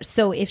with her.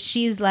 So if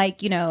she's like,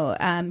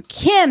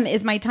 Kim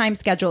is my time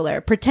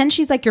scheduler, pretend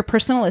she's like your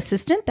personal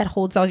assistant that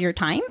holds all your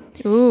time.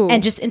 Ooh.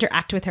 And just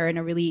interact with her in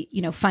a really,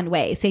 fun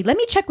way. Say, let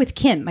me check with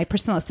Kim, my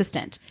personal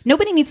assistant.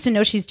 Nobody needs to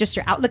know she's just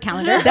your Outlook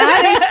calendar.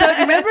 That is so,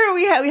 remember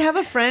we have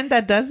a friend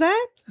that does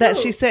that? That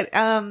she said,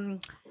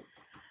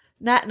 Natalia.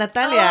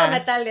 Oh,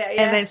 Natalia,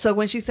 yeah. And then so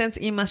when she sends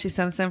emails, she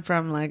sends them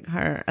from like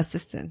her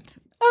assistant.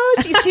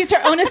 Oh, she's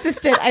her own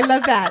assistant. I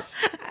love that.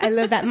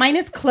 Mine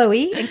is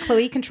Chloe, and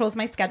Chloe controls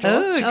my schedule.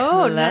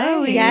 Oh,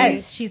 nice.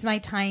 Yes, she's my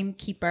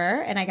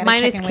timekeeper, and I got to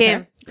check in with her.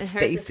 Mine is Kim, and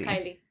hers is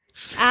Kylie.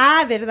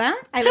 ¿Verdad?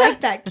 I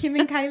like that. Kim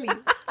and Kylie.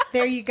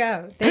 There you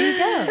go.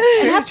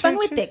 And have fun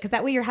with it, because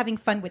that way you're having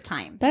fun with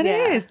time. That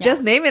is.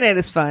 Just naming it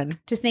is fun.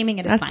 Just naming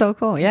it is fun. That's so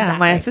cool. Yeah, exactly.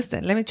 My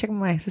assistant. Let me check with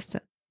my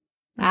assistant.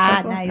 That's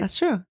so cool. Nice. That's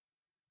true.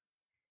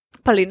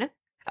 Paulina?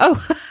 Oh.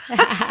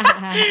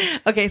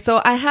 Okay,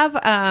 so I have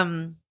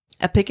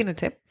a pick and a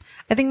tip.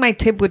 I think my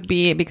tip would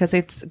be, because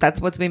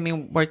that's what's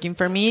been working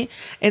for me,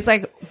 it's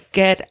like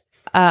get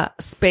a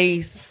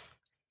space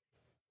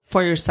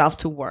for yourself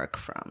to work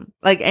from,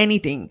 like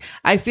anything.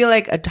 I feel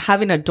like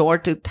having a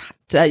door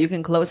that you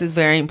can close is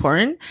very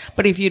important.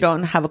 But if you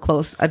don't have a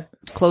closed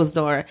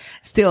door,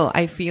 still,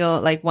 I feel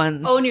like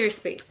own your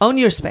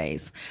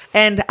space.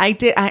 And I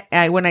did.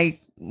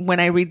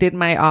 When I redid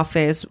my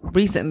office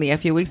recently, a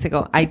few weeks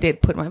ago, I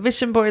did put my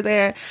vision board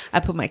there. I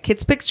put my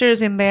kids'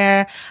 pictures in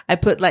there. I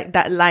put like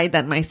that light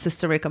that my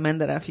sister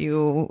recommended a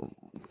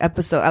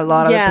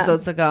lot of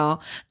episodes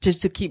ago,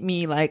 just to keep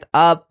me like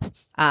up,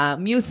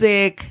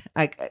 music,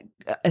 like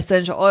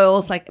essential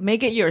oils, like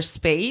make it your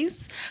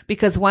space.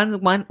 Because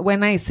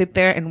when I sit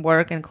there and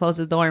work and close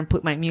the door and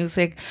put my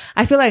music,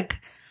 I feel like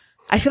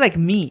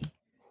me.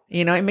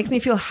 It makes me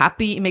feel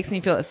happy. It makes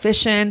me feel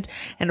efficient.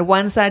 And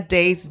once that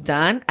day's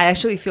done, I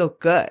actually feel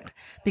good,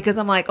 because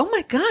I'm like, oh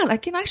my God, I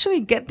can actually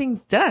get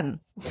things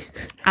done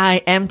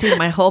I emptied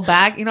my whole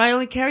bag. You know, I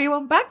only carry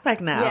one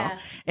backpack now. Yeah.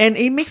 And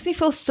it makes me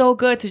feel so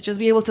good to just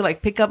be able to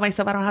like pick up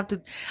myself. I don't have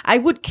to, I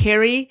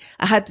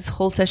had this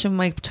whole session with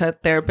my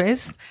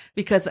therapist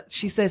because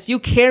she says, you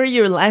carry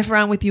your life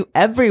around with you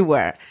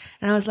everywhere.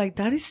 And I was like,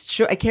 that is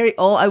true.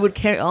 I would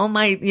carry all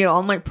my,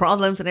 all my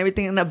problems and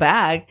everything in a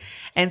bag.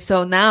 And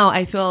so now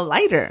I feel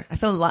lighter. I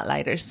feel a lot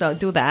lighter. So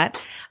do that.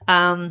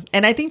 And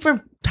I think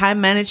for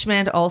time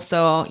management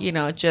also,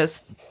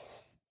 just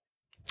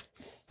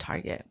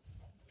Target.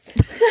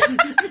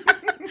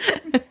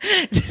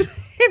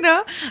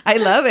 I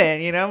love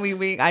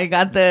it. I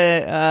got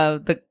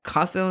the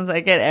costumes,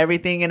 I get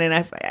everything, and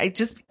then I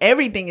just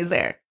everything is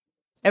there,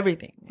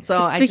 everything.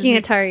 So speaking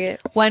of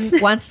Target,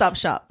 one stop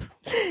shop.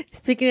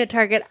 Speaking of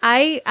Target,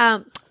 I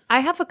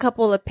have a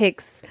couple of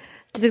picks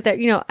just that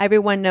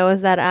everyone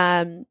knows that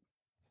I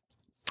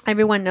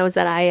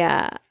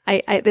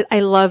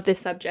love this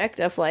subject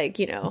of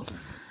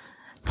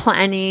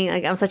planning.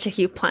 Like I'm such a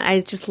huge plan.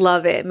 I just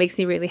love it. It makes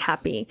me really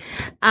happy.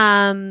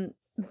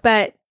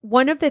 But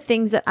one of the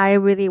things that I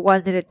really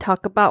wanted to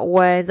talk about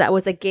was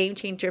a game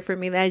changer for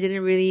me that I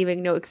didn't really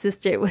even know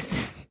existed. Was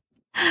this?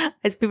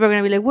 As people are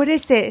gonna be like, "What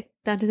is it?"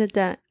 Dun, dun, dun,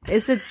 dun.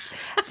 Is it?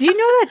 Do you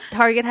know that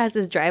Target has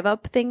this drive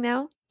up thing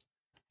now?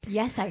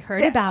 Yes, I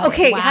heard about it.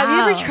 Okay, wow. Have you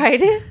ever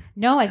tried it?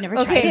 No, I've never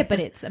tried it, but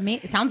it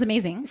sounds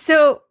amazing.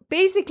 So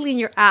basically, in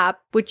your app,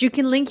 which you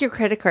can link your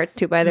credit card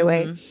to, by the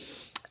way,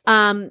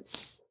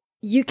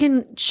 you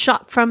can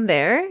shop from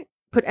there,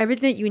 put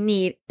everything that you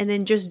need, and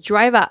then just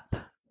drive up.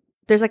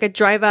 There's like a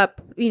drive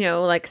up,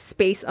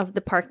 space of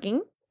the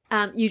parking.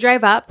 You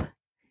drive up,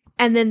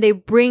 and then they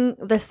bring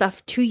the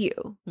stuff to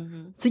you.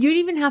 Mm-hmm. So you don't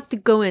even have to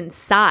go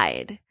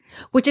inside,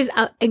 which is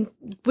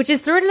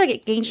sort of like a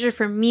game changer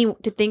for me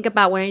to think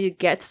about when I need to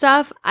get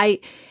stuff. I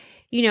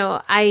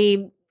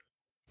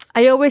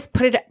always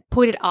put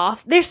it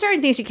off. There's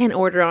certain things you can't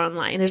order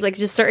online. There's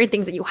just certain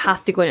things that you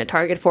have to go into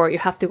Target for. You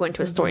have to go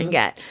into a store and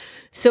get.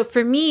 So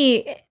for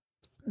me,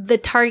 the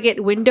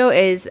Target window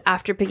is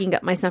after picking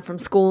up my son from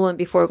school and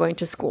before going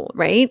to school,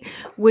 right?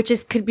 Which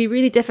could be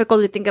really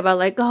difficult to think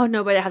about, oh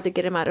no, but I have to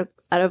get him out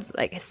of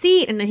a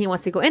seat, and then he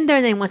wants to go in there,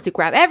 and then he wants to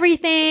grab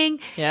everything.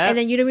 Yeah. And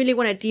then you don't really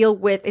want to deal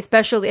with,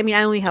 especially,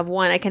 I only have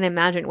one. I can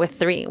imagine with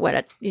three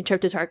what a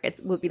trip to Target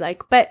would be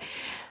like. But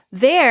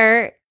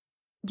there,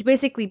 you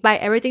basically buy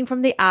everything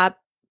from the app.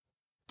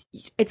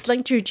 It's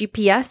linked to your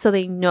GPS so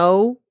they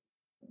know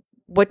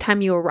what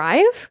time you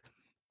arrive.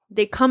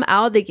 They come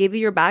out, they give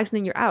you your bags, and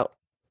then you're out.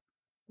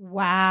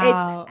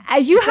 Wow.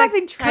 If you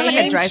haven't tried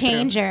it, game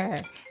changer.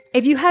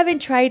 If you haven't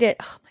tried it,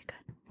 oh my God.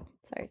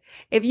 Sorry.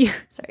 If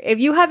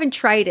you haven't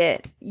tried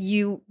it,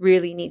 you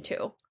really need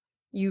to.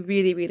 You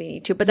really, really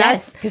need to. But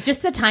that's because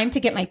just the time to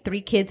get my 3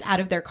 kids out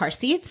of their car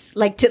seats,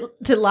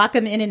 to lock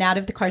them in and out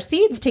of the car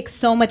seats takes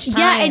so much time.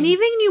 Yeah, and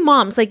even new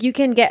moms, you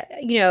can get,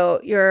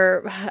 your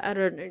your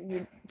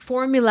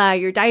formula,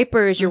 your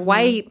diapers, your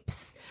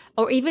wipes,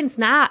 or even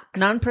snacks.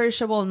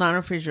 Non-perishable,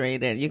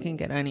 non-refrigerated. You can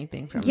get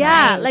anything from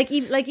that.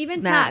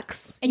 Even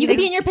snacks. And you can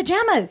be in your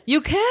pajamas.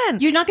 You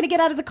can. You're not going to get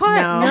out of the car.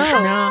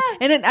 No.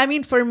 And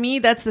then, for me,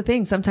 that's the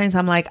thing. Sometimes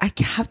I'm like, I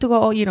have to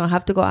go,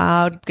 have to go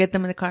out, get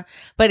them in the car.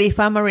 But if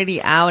I'm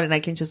already out and I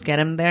can just get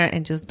them there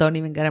and just don't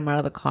even get them out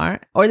of the car,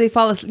 or they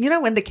fall asleep,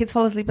 when the kids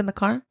fall asleep in the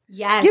car?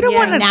 Yes. You don't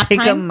want to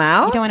take them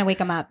out. You don't want to wake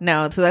them up.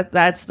 No. So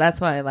that's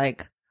what I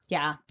like.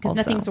 Yeah. Because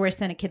nothing's worse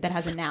than a kid that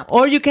hasn't napped.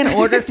 Or you can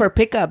order for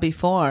pickup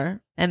before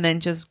and then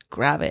just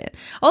grab it.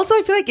 Also,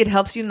 I feel like it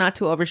helps you not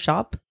to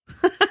overshop.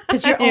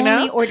 Because you're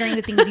only ordering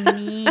the things you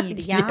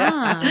need.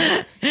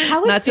 Yeah.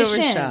 How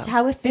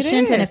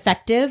efficient and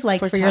effective,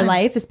 for your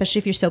life, especially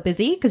if you're so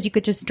busy. Because you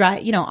could just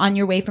drive, on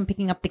your way from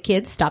picking up the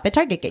kids, stop at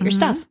Target, get your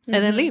stuff. And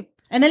then leave.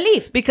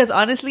 Because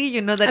honestly,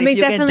 that if you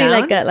definitely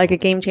get down, like a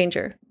game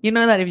changer. You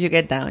know that if you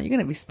get down, you're going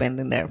to be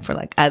spending there for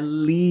at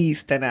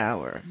least an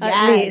hour.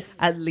 Yes.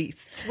 At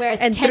least. Whereas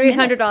and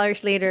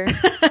 $300 later.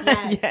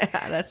 Yes.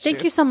 Yeah, that's true.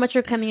 Thank you so much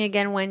for coming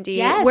again, Wendy.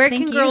 Yes, where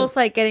can girls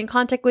get in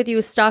contact with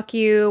you, stalk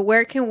you?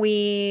 Where can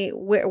we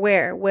learn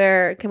more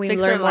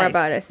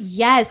about us?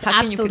 Yes,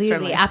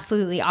 absolutely.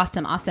 Absolutely.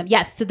 Awesome.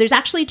 Yes. So there's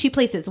actually 2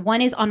 places.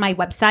 One is on my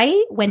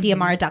website,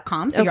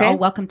 wendyamara.com. So you're all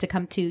welcome to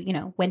come to,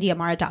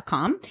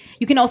 wendyamara.com.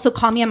 You can also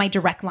call me on my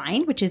direct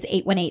line, which is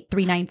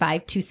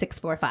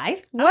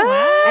 818-395-2645. What?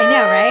 I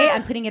know, right?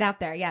 I'm putting it out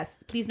there.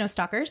 Yes. Please, no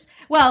stalkers.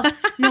 Well,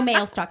 no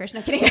male stalkers.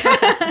 No kidding.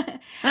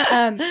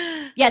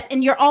 Yes.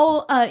 And you're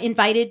all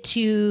invited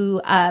to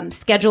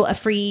schedule a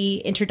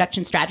free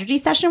introduction strategy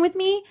session with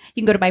me.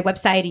 You can go to my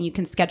website and you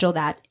can schedule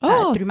that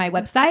through my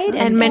website.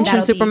 And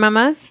mention Super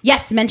Mamas?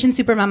 Yes. Mention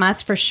Super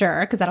Mamas for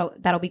sure, because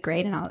that'll be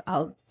great. And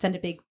I'll send a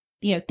big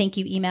thank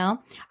you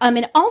email.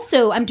 And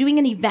also I'm doing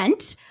an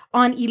event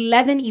on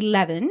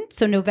 11/11,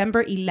 so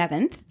November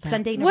 11th,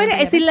 Sunday, November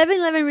 11th. Is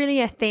 11/11 really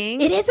a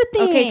thing? It is a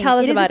thing. Okay, tell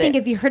us about it.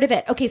 Have you heard of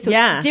it? Okay, so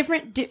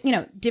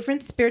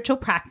different spiritual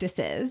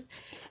practices.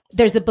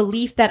 There's a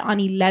belief that on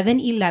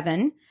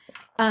 11/11,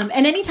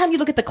 And anytime you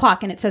look at the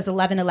clock and it says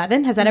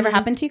 11:11, has that ever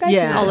happened to you guys?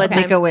 Yeah, all the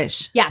time. make a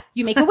wish. Yeah,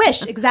 you make a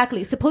wish.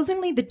 Exactly.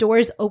 Supposedly the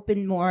doors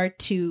open more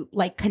to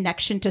like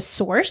connection to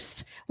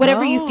source,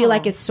 whatever you feel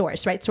like is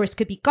source, right? Source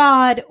could be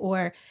God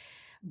or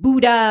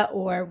Buddha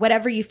or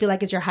whatever you feel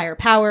like is your higher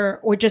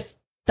power or just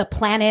the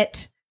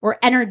planet or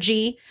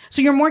energy.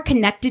 So you're more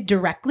connected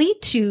directly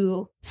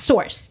to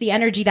source, the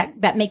energy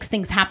that makes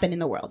things happen in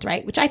the world,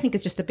 right? Which I think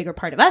is just a bigger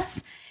part of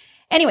us.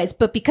 Anyways,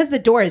 but because the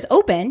door is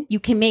open, you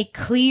can make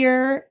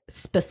clear,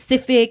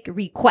 specific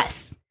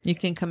requests. You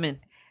can come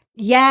in.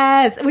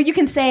 Yes. Well, you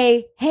can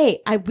say,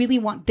 hey, I really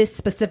want this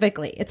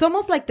specifically. It's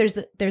almost like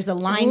there's a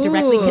line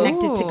directly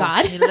connected to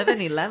God.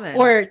 11:11.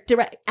 Or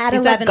direct at 11:11.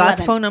 Is that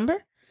God's phone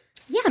number?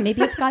 Yeah,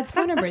 maybe it's God's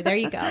phone number. There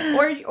you go.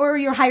 Or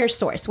your higher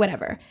source,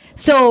 whatever.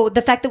 So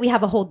the fact that we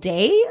have a whole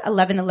day,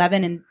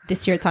 11:11, and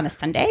this year it's on a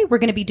Sunday, we're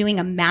going to be doing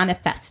a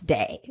manifest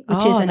day,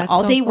 which is an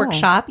all-day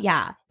workshop.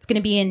 Yeah. It's going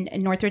to be in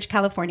Northridge,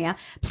 California.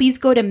 Please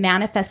go to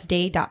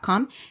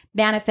manifestday.com.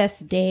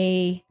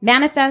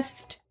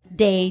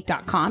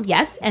 Manifestday.com.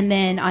 Yes. And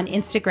then on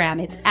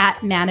Instagram, it's at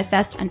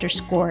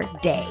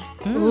manifest_day.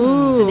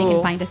 So they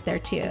can find us there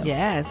too.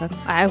 Yes,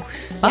 that's Yes.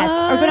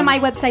 Or go to my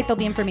website. There'll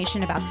be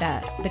information about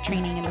the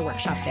training and the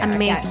workshop there.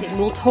 Amazing. Yeah.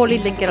 We'll totally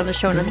link it on the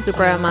show notes,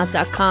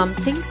 supermamas.com.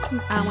 Thanks,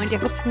 Wendy. I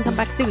hope you can come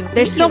back soon.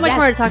 There's so much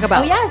more to talk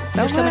about. Oh, yes.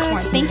 There's so much more.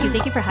 Thank you.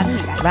 Thank you for having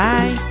me, guys.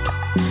 bye.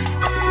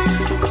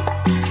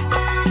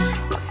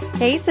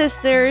 Hey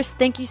sisters,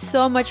 thank you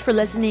so much for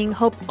listening.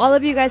 Hope all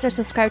of you guys are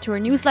subscribed to our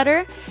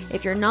newsletter.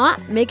 If you're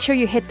not, make sure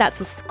you hit that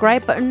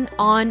subscribe button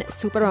on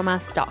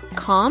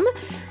supermamas.com.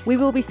 We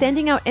will be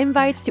sending out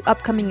invites to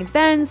upcoming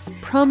events,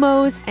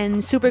 promos,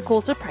 and super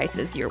cool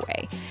surprises your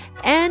way.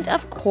 And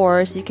of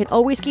course, you can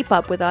always keep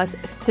up with us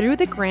through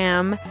the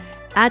gram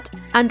at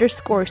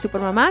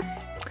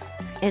 _supermamas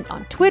and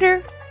on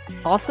Twitter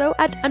also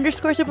at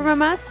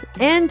 _supermamas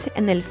and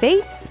in el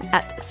Face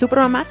at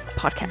Supermamas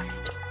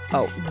Podcast.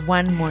 Oh,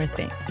 one more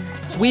thing.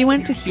 We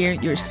want to hear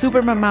your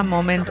Super Mama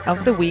moment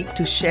of the week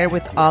to share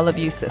with all of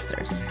you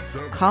sisters.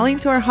 Call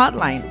into our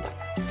hotline,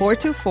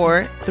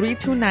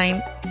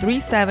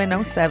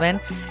 424-329-3707,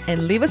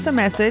 and leave us a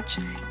message,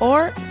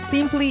 or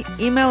simply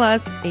email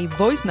us a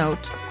voice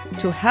note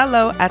to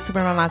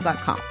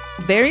hello@supermamas.com.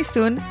 Very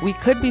soon, we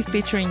could be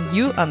featuring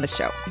you on the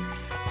show.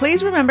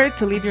 Please remember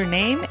to leave your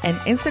name and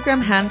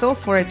Instagram handle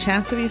for a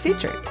chance to be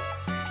featured.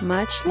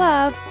 Much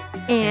love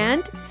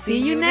and see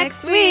you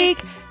next week.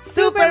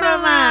 Super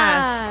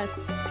Mamas!